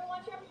back. Everyone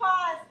wants your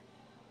pause.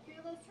 Do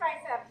those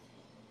triceps.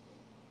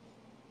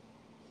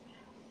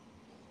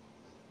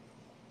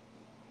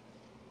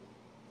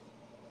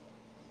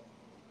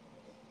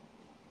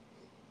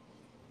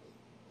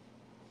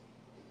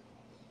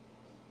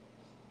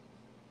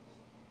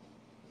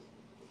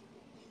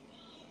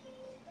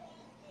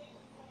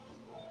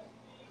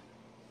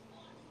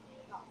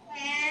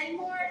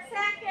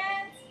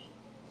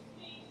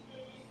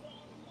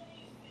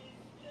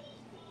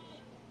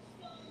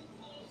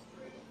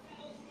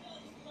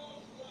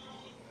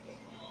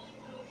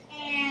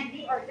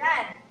 Are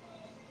done.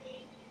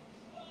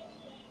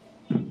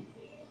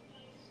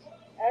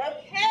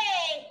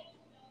 Okay.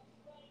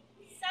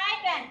 Side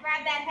bend.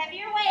 Grab that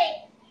heavier weight.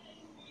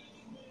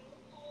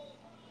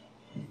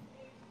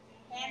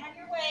 Hand on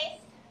your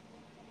waist.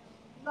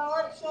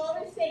 Lower the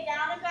shoulders, stay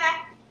down and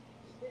back.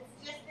 It's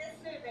just this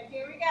movement.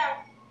 Here we go.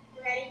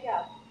 Ready, go.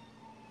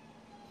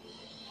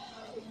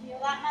 You feel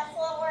that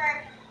muscle at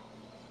work.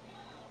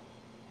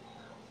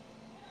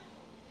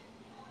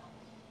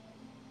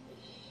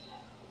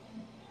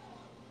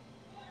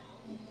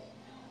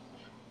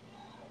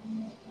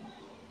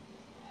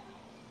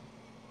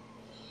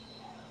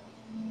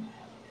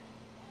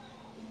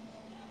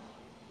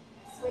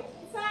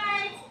 Switching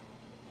sides.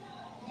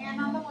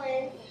 Hand on the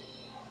waist.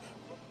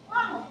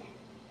 One.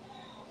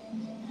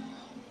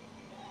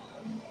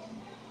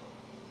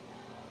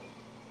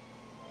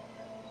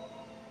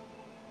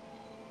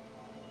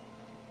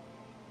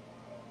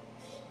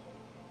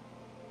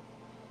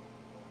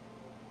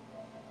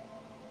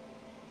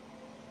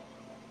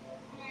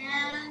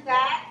 And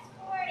that's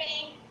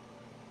 40.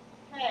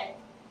 Good.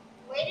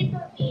 Weighted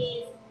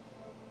burpees.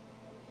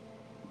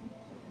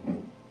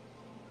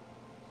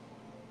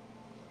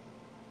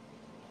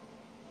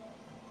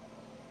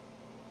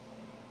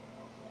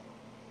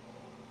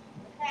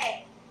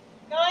 Okay.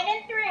 Going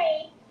in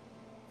 3,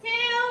 2,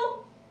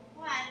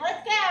 1.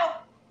 Let's go.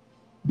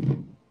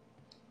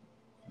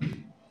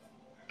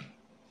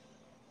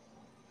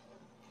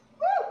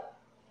 Woo!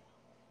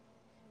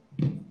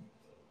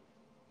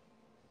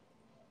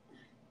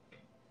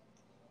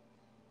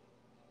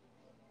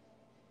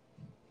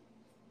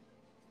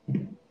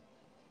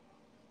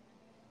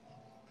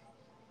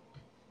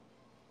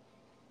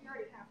 You're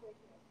already halfway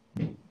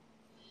through.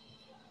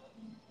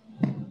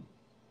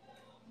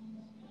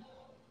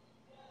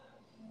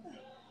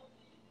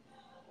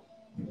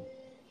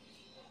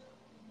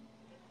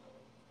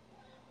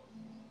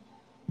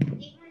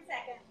 8 more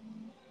seconds.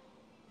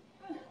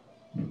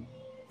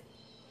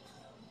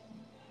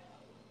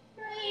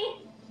 3,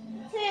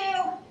 2,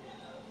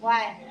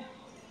 1.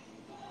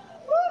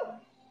 Woo!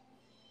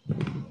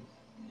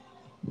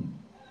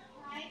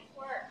 Nice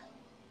work.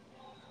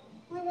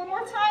 Wait, one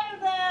more time of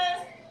this.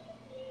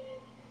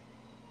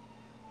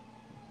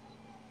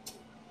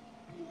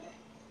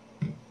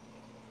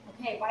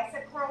 Okay,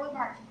 bicep curl with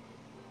march.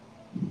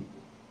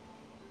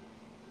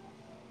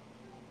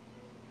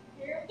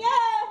 Here we go.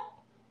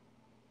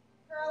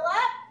 Curl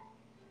up.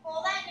 Pull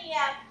that knee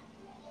up.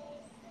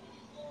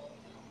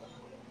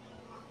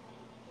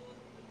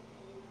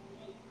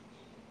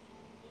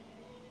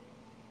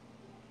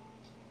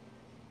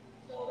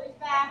 Shoulders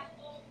back.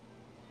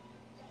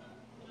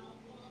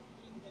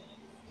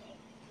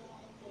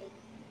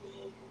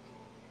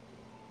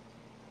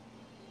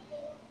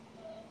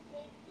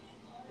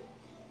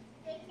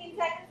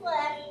 Seconds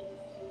left.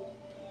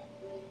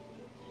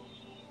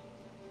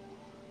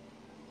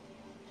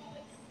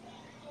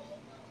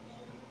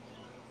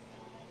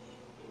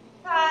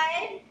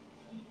 5,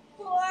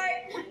 4,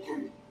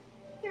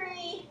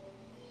 3,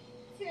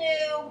 2,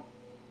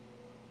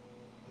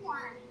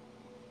 1.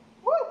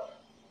 Woo!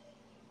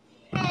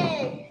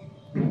 Hey.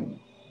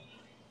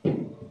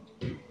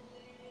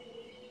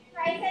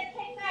 Tricep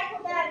kickback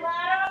with that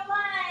lateral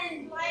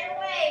lunge. Lighter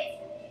weight.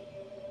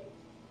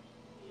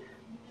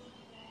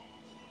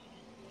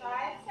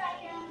 5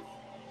 seconds.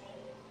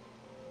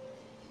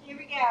 Here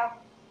we go.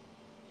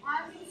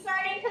 Arms in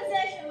starting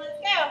position. Let's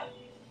go.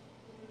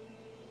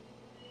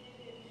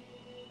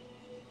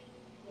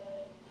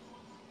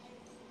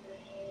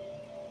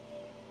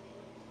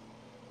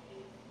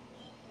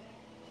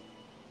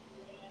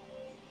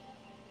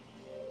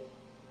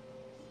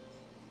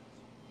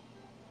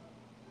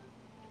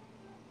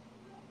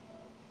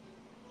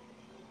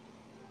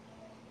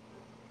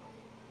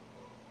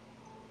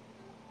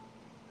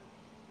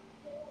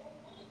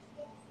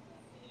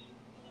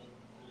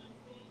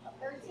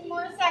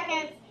 More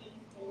seconds.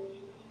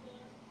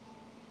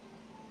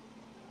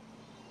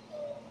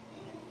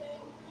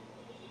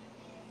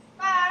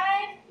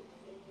 5,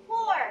 4,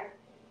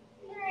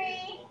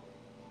 3,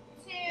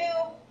 2,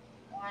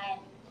 1.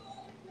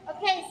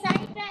 Okay,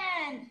 side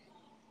bend.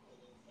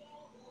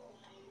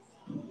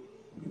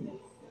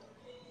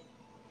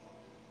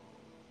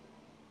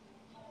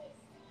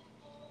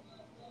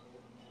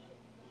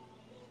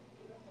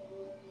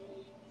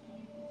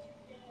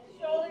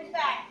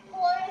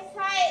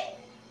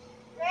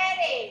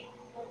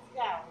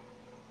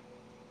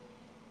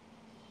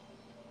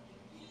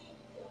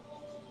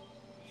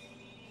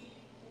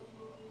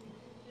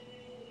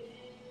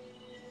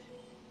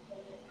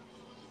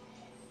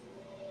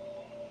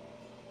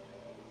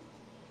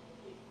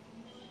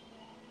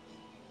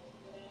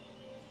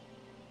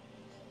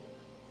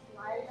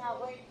 Now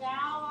weight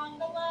down along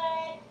the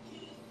leg.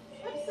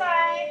 Switch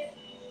sides.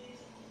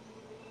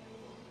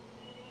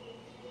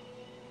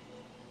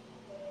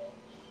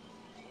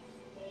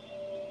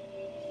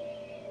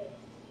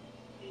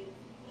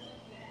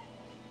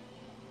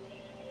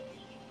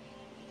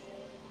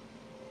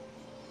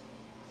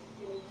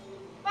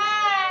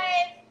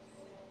 Five,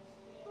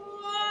 4,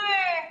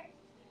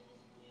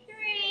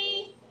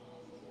 3,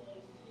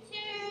 2,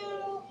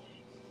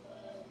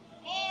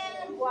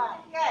 and 1.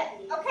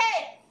 Good.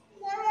 Okay.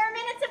 4 more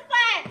minutes of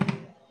fun.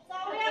 That's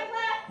all we have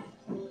left.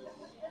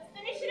 Let's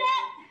finish it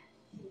up.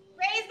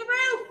 Raise the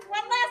roof.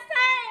 One last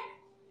time.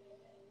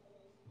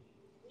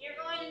 You're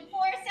going in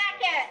 4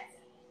 seconds.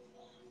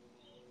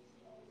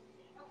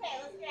 Okay,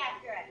 let's get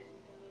after it.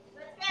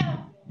 Let's go.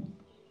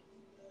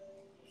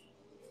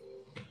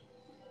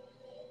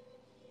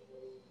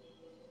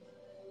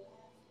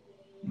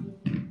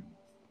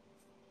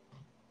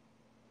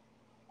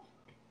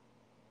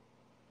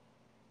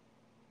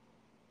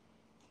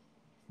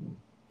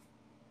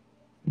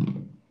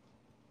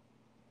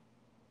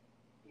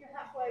 You're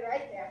halfway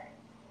right there.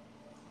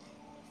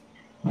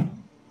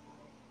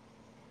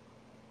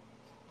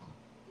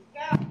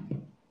 Go.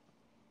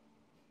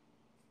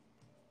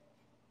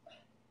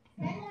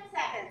 10 more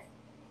seconds.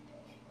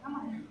 Come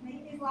on,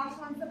 make these last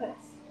ones the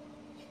best.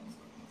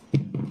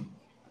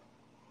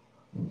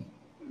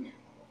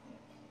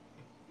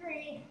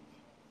 3,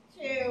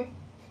 2,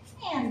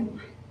 and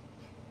 1.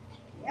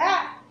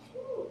 Yeah.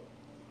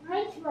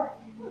 Nice work.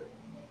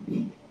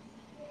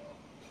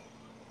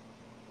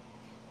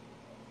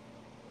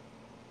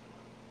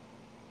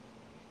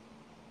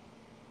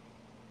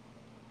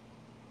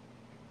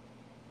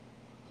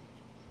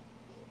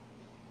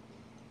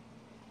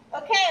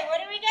 Okay, what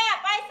do we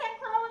got? Bicep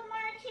curl with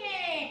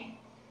marching.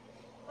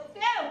 Let's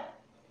go.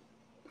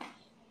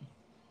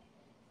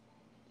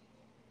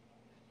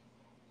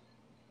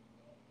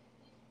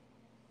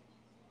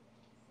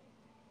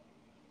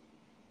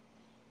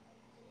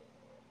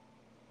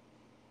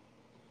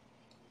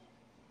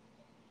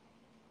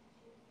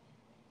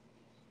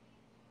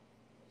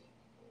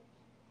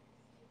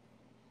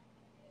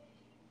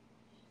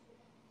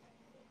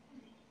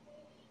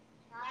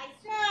 Nice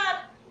job.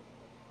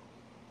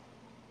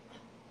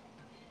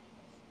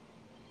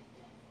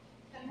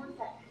 10 more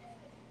seconds.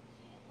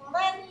 Hold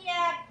on,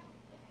 Mia.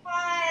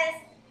 Pause.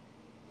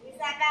 Use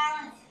that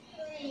balance.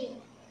 3,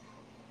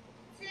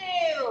 2,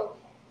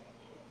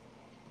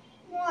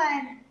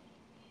 1.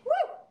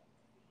 Woo!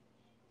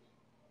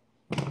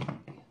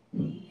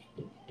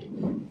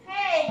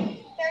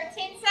 Okay,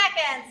 13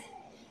 seconds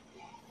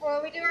before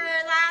we do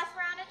our last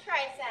round of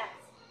triceps.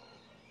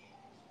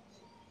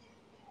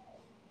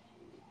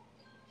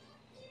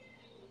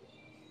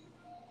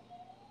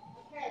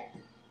 Okay,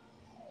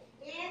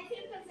 into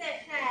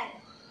position.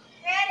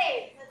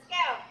 Ready, let's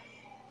go.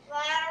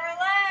 Lateral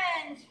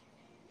lunge.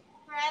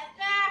 Press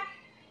back.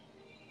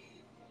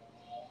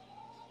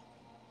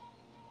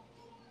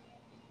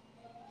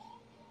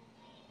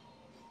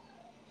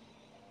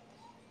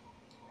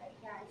 All right,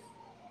 guys.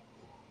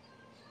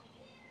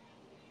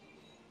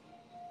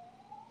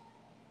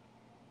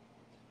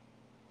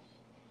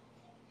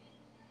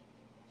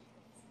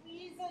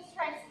 Squeeze those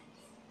triceps.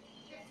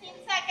 15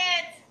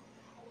 seconds.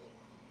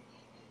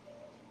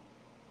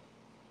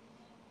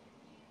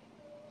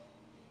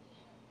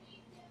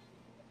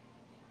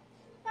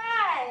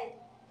 5,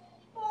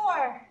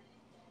 4,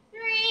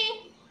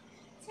 3,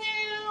 2,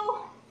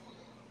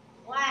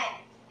 1.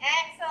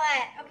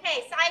 Excellent.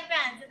 Okay, side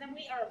bends, and then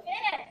we are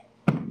finished.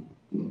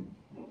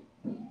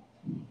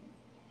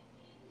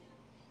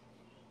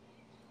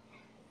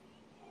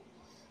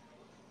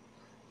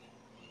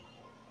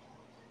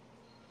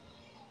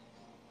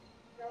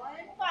 Going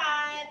in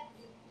 5.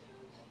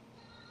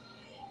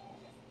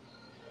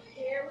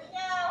 Here we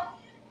go.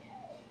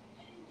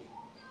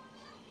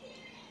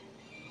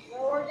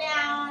 Lower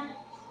down.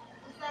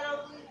 Instead of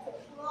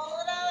roll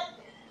it up.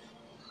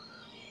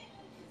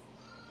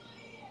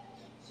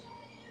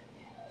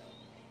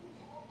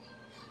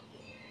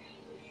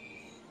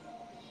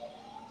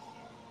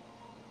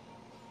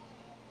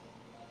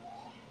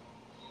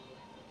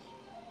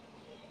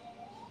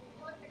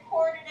 Work the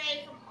core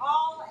today from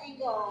all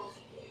angles.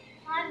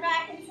 Turn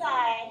back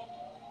inside.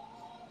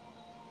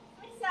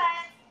 Switch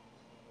sides.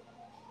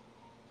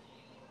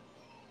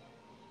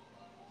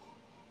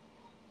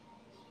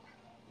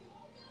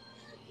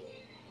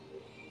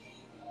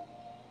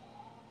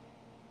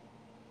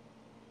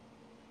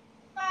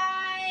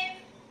 Five,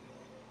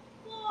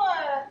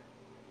 4,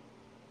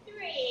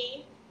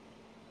 3,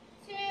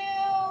 2,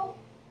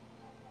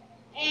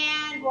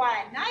 and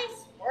 1.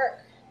 Nice work.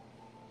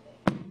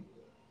 Let's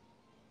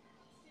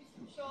do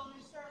some shoulder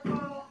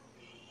circles.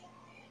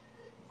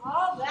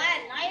 All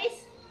done.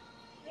 Nice.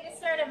 Way to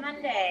start a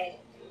Monday.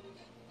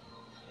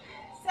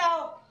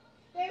 So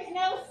there's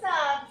no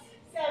subs,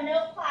 so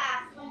no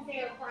class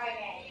Wednesday or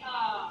Friday.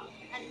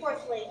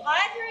 Unfortunately,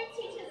 Audrey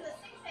teaches a 6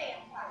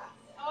 a.m. class.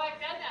 Oh, I've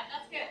done that.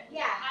 That's good.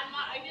 Yeah.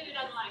 I did it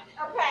online.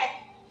 Okay.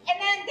 And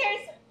then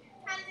there's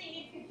tons of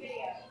YouTube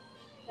videos.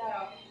 So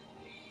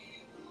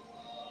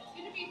It's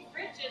going to be be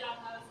frigid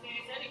on those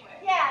days anyway.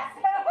 Yeah,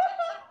 so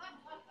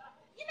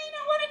you may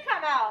not want to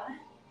come out.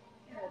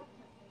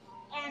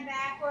 And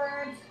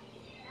backwards.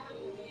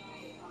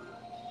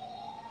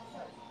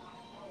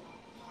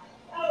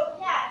 Oh,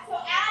 yeah, so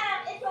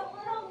Adam, it's a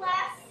little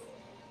less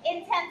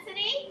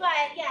intensity,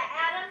 but yeah,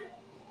 Adam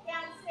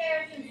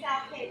downstairs in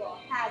South Table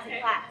has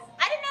a class.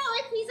 I don't know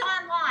if he's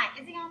online.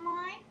 Is he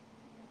online?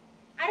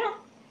 I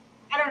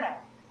don't know.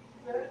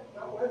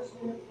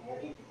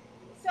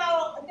 So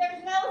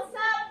there's no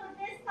sub for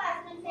this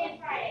class Wednesday and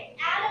Friday.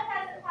 Adam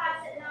has a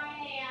class at 9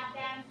 a.m.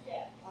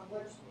 downstairs. On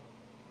which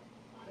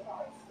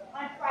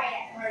On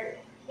Friday.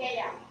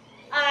 Yeah.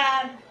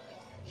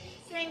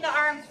 Swing the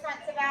arms front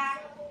to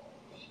back.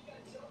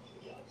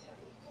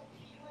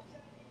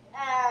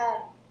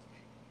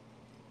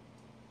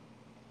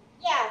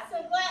 Yeah, so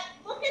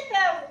look at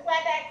the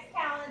WebEx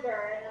calendar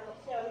and it'll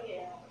show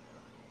you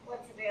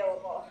what's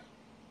available.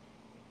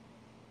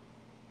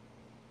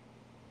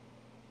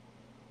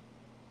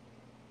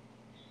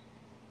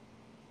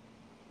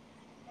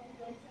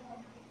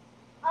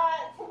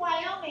 To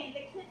Wyoming, the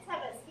kids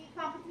have a ski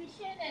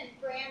competition in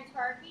Grand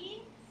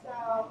Targhee,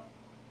 so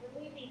we're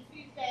leaving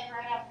Tuesday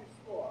right after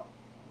school.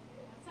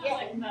 Sounds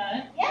like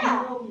fun.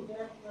 Yeah. You will be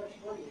there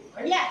next week,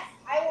 right? Yes,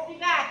 I will be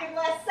back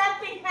unless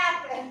something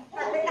happens.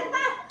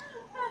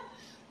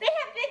 They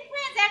have big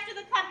plans after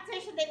the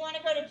competition. They want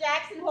to go to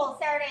Jackson Hole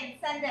Saturday and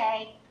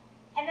Sunday,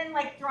 and then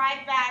like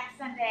drive back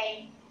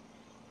Sunday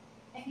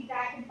and be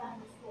back in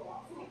time for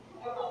school.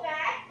 We'll go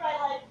back by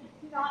like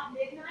not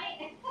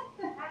midnight.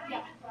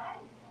 Yeah.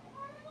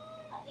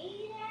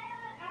 8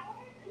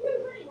 hours? It's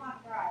a pretty long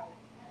drive.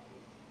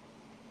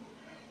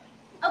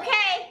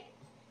 Okay,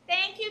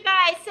 thank you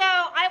guys. So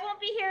I won't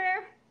be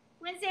here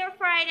Wednesday or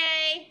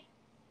Friday,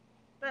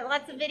 but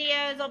lots of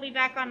videos. I'll be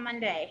back on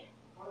Monday.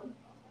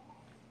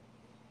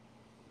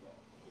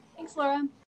 Thanks, Laura.